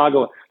from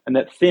Chicago and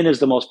that thin is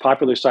the most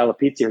popular style of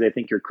pizza, they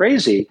think you're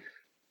crazy.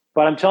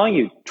 But I'm telling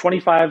you,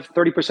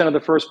 25-30% of the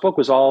first book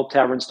was all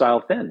tavern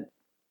style thin.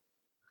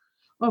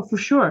 Oh, for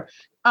sure.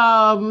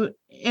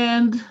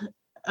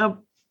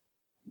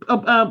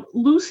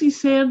 Lucy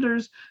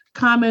Sanders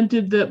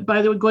commented that,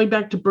 by the way, going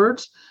back to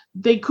Burt's,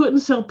 they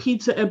couldn't sell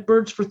pizza at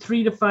Burt's for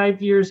 3 to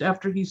 5 years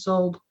after he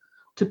sold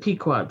to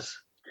Pequod's.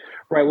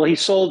 Right. Well,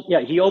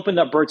 he opened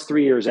up Burt's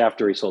 3 years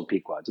after he sold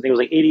Pequod's. I think it was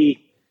like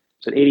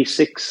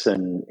 86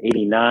 and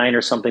 89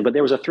 or something, but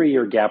there was a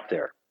 3-year gap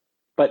there.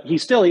 But he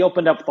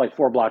opened up like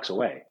 4 blocks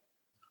away.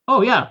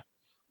 Oh, yeah.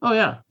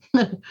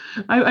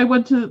 I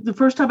went to, the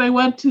first time I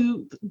went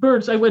to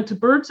Burt's, and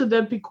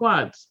then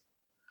Pequod's.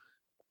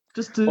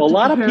 A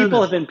lot of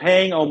people have been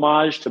paying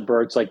homage to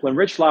Burt's. Like when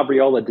Rich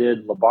Labriola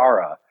did La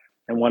Barra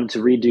and wanted to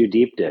redo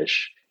deep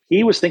dish,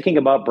 he was thinking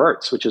about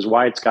Burt's, which is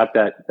why it's got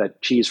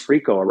that cheese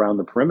frico around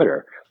the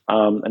perimeter.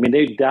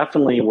 They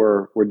definitely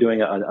were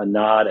doing a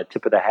nod, a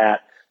tip of the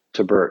hat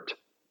to Burt.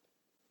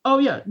 Oh,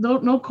 yeah,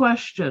 no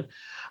question.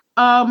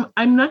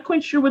 I'm not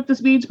quite sure what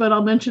this means, but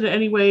I'll mention it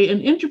anyway.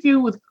 An interview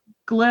with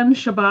Glenn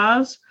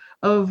Shabazz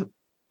of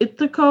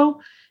Ithaca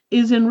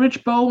is in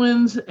Rich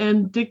Bowen's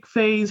and Dick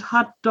Fay's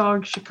Hot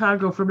Dog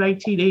Chicago from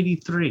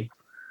 1983.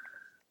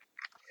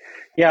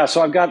 Yeah,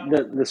 so I've got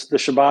the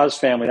Shabazz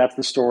family. That's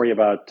the story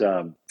about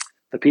the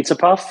Pizza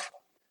Puff.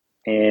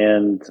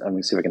 And let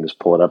me see if I can just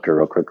pull it up here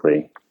real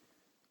quickly.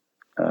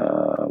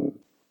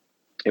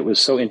 It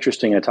was so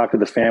interesting. I talked to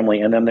the family,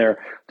 and then their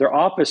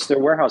office, their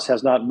warehouse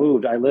has not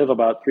moved. I live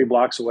about 3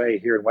 blocks away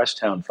here in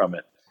Westtown from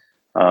it.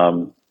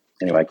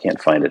 Anyway, I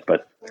can't find it,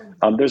 but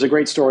there's a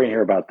great story in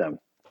here about them.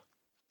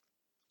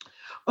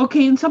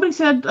 Okay, and somebody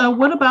said,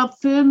 what about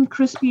thin,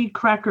 crispy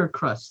cracker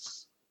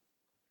crusts?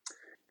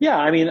 Yeah,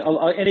 I mean,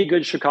 any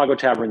good Chicago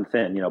tavern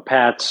thin,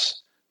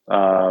 Pat's,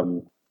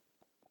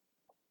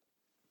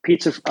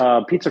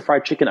 pizza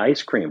fried chicken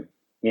ice cream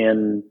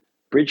in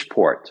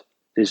Bridgeport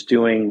is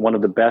doing one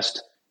of the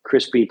best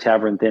crispy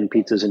tavern thin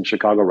pizzas in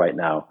Chicago right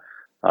now.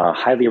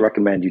 Highly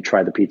recommend you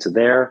try the pizza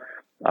there.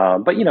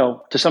 But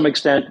to some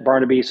extent,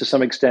 Barnaby's, to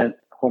some extent,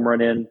 Home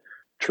Run Inn,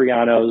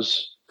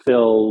 Triano's,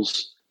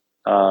 Phil's,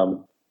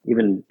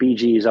 even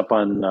BG's up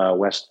on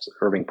West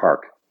Irving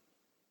Park.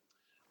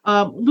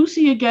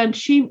 Lucy again.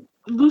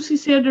 Lucy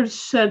Sanders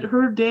said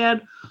her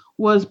dad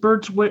was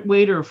Bert's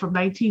waiter from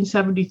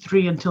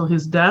 1973 until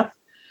his death.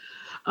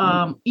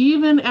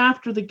 Even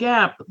after the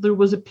gap, there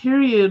was a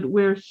period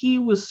where he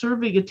was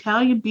serving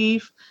Italian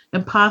beef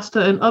and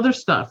pasta and other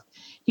stuff.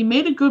 He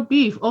made a good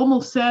beef,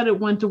 almost sad it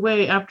went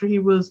away after he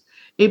was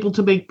able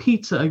to make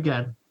pizza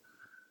again.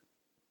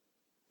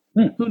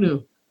 Who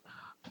knew?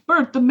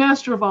 Bert, the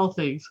master of all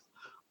things.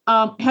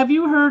 Have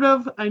you heard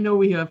of, I know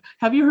we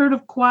have you heard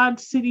of Quad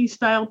City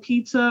style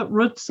pizza,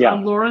 Roots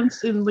on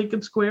Lawrence in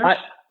Lincoln Square?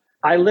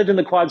 I lived in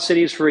the Quad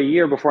Cities for a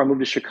year before I moved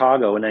to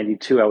Chicago in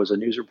 '92. I was a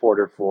news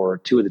reporter for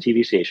 2 of the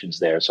TV stations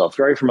there. So I'm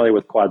very familiar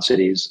with Quad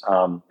Cities.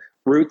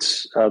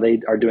 Roots,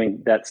 they are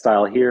doing that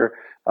style here.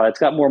 It's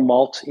got more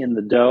malt in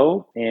the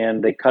dough,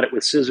 and they cut it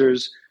with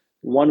scissors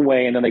one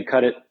way, and then they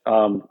cut it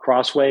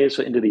crossways,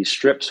 so into these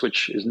strips,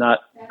 which is not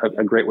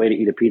a great way to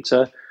eat a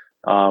pizza,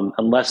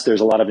 unless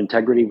there's a lot of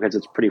integrity because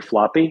it's pretty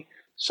floppy.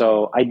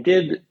 So I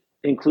did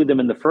include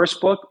them in the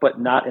first book, but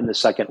not in the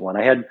second one.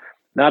 I had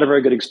not a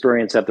very good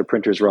experience at the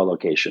Printers Row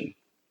location.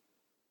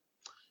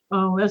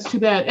 Oh, that's too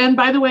bad. And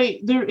by the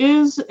way, there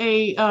is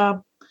a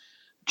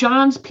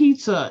John's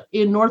Pizza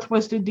in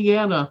Northwest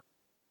Indiana,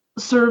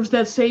 serves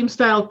that same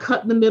style,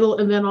 cut in the middle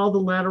and then all the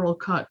lateral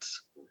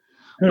cuts,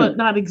 but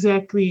not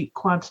exactly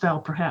quad style,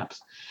 perhaps.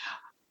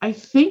 I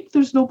think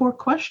there's no more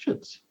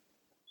questions.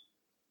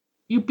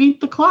 You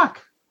beat the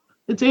clock.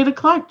 It's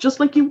 8:00,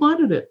 just like you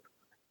wanted it.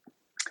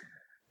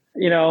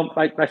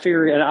 I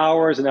figure an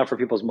hour is enough for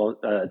people's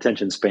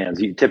attention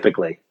spans,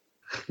 typically.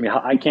 I mean,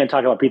 I can't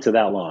talk about pizza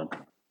that long.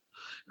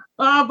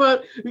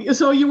 But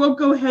so you won't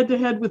go head to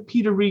head with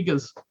Peter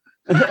Regas.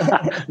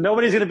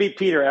 Nobody's going to beat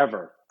Peter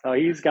ever. Oh,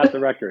 he's got the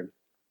record.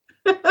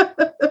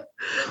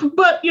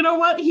 But you know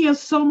what? He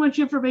has so much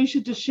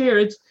information to share.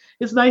 It's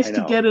nice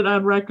to get it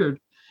on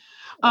record.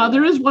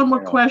 There is one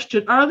more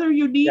question. Are there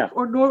unique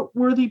or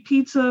noteworthy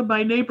pizza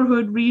by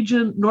neighborhood,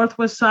 region,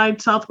 Northwest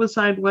Side, Southwest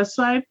Side, West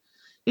Side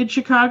in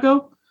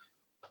Chicago?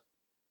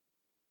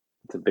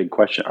 It's a big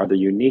question. Are there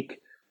unique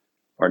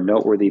or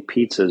noteworthy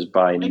pizzas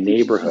by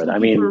neighborhood? I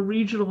mean,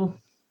 regional.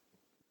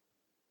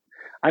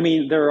 I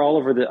mean, they're all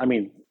over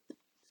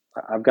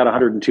I've got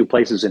 102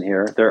 places in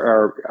here. There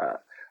are,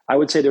 I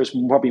would say there's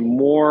probably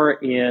more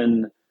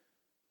in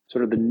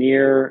sort of the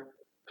near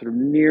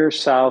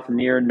south,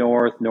 near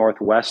north,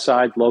 northwest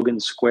side. Logan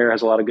Square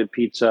has a lot of good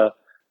pizza.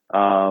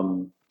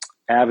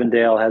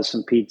 Avondale has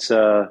some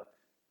pizza.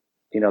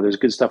 There's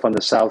good stuff on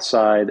the south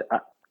side. I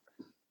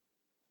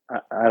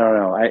don't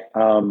know. I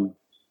don't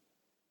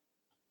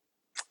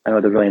know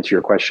if that really answer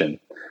your question.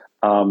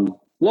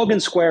 Logan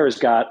Square has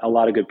got a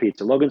lot of good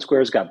pizza. Logan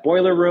Square's got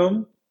Boiler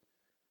Room,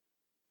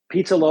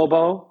 Pizza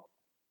Lobo,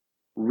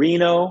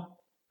 Reno,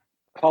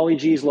 Pauly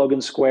G's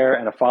Logan Square,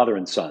 and a Father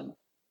and Son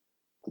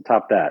to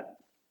top that.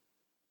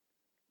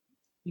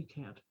 You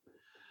can't.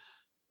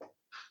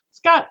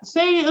 Scott,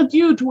 say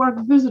adieu to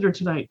our visitor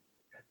tonight.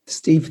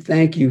 Steve,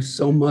 thank you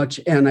so much.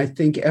 And I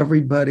think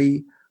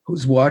everybody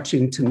who's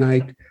watching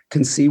tonight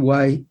can see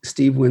why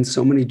Steve wins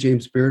so many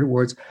James Beard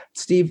Awards.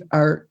 Steve,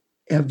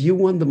 have you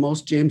won the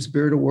most James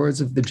Beard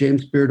Awards of the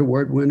James Beard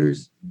Award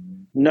winners?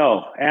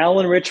 No,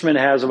 Alan Richmond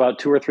has about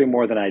 2 or 3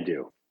 more than I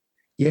do.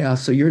 Yeah,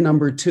 so you're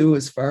number 2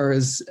 as far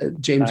as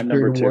James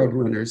Beard Award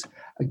winners.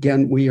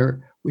 Again, we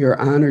are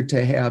honored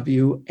to have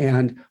you,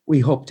 and we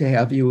hope to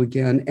have you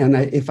again. And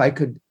if I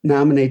could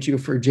nominate you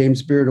for a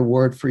James Beard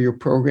Award for your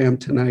program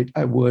tonight,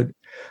 I would.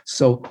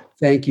 So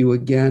thank you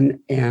again,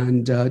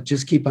 and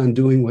just keep on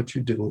doing what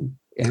you're doing.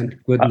 And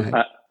good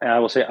night. I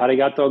will say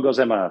arigato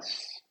gozaimasu.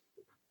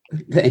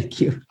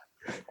 Thank you.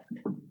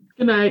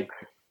 Good night.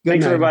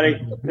 Thanks,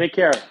 everybody. Take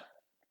care.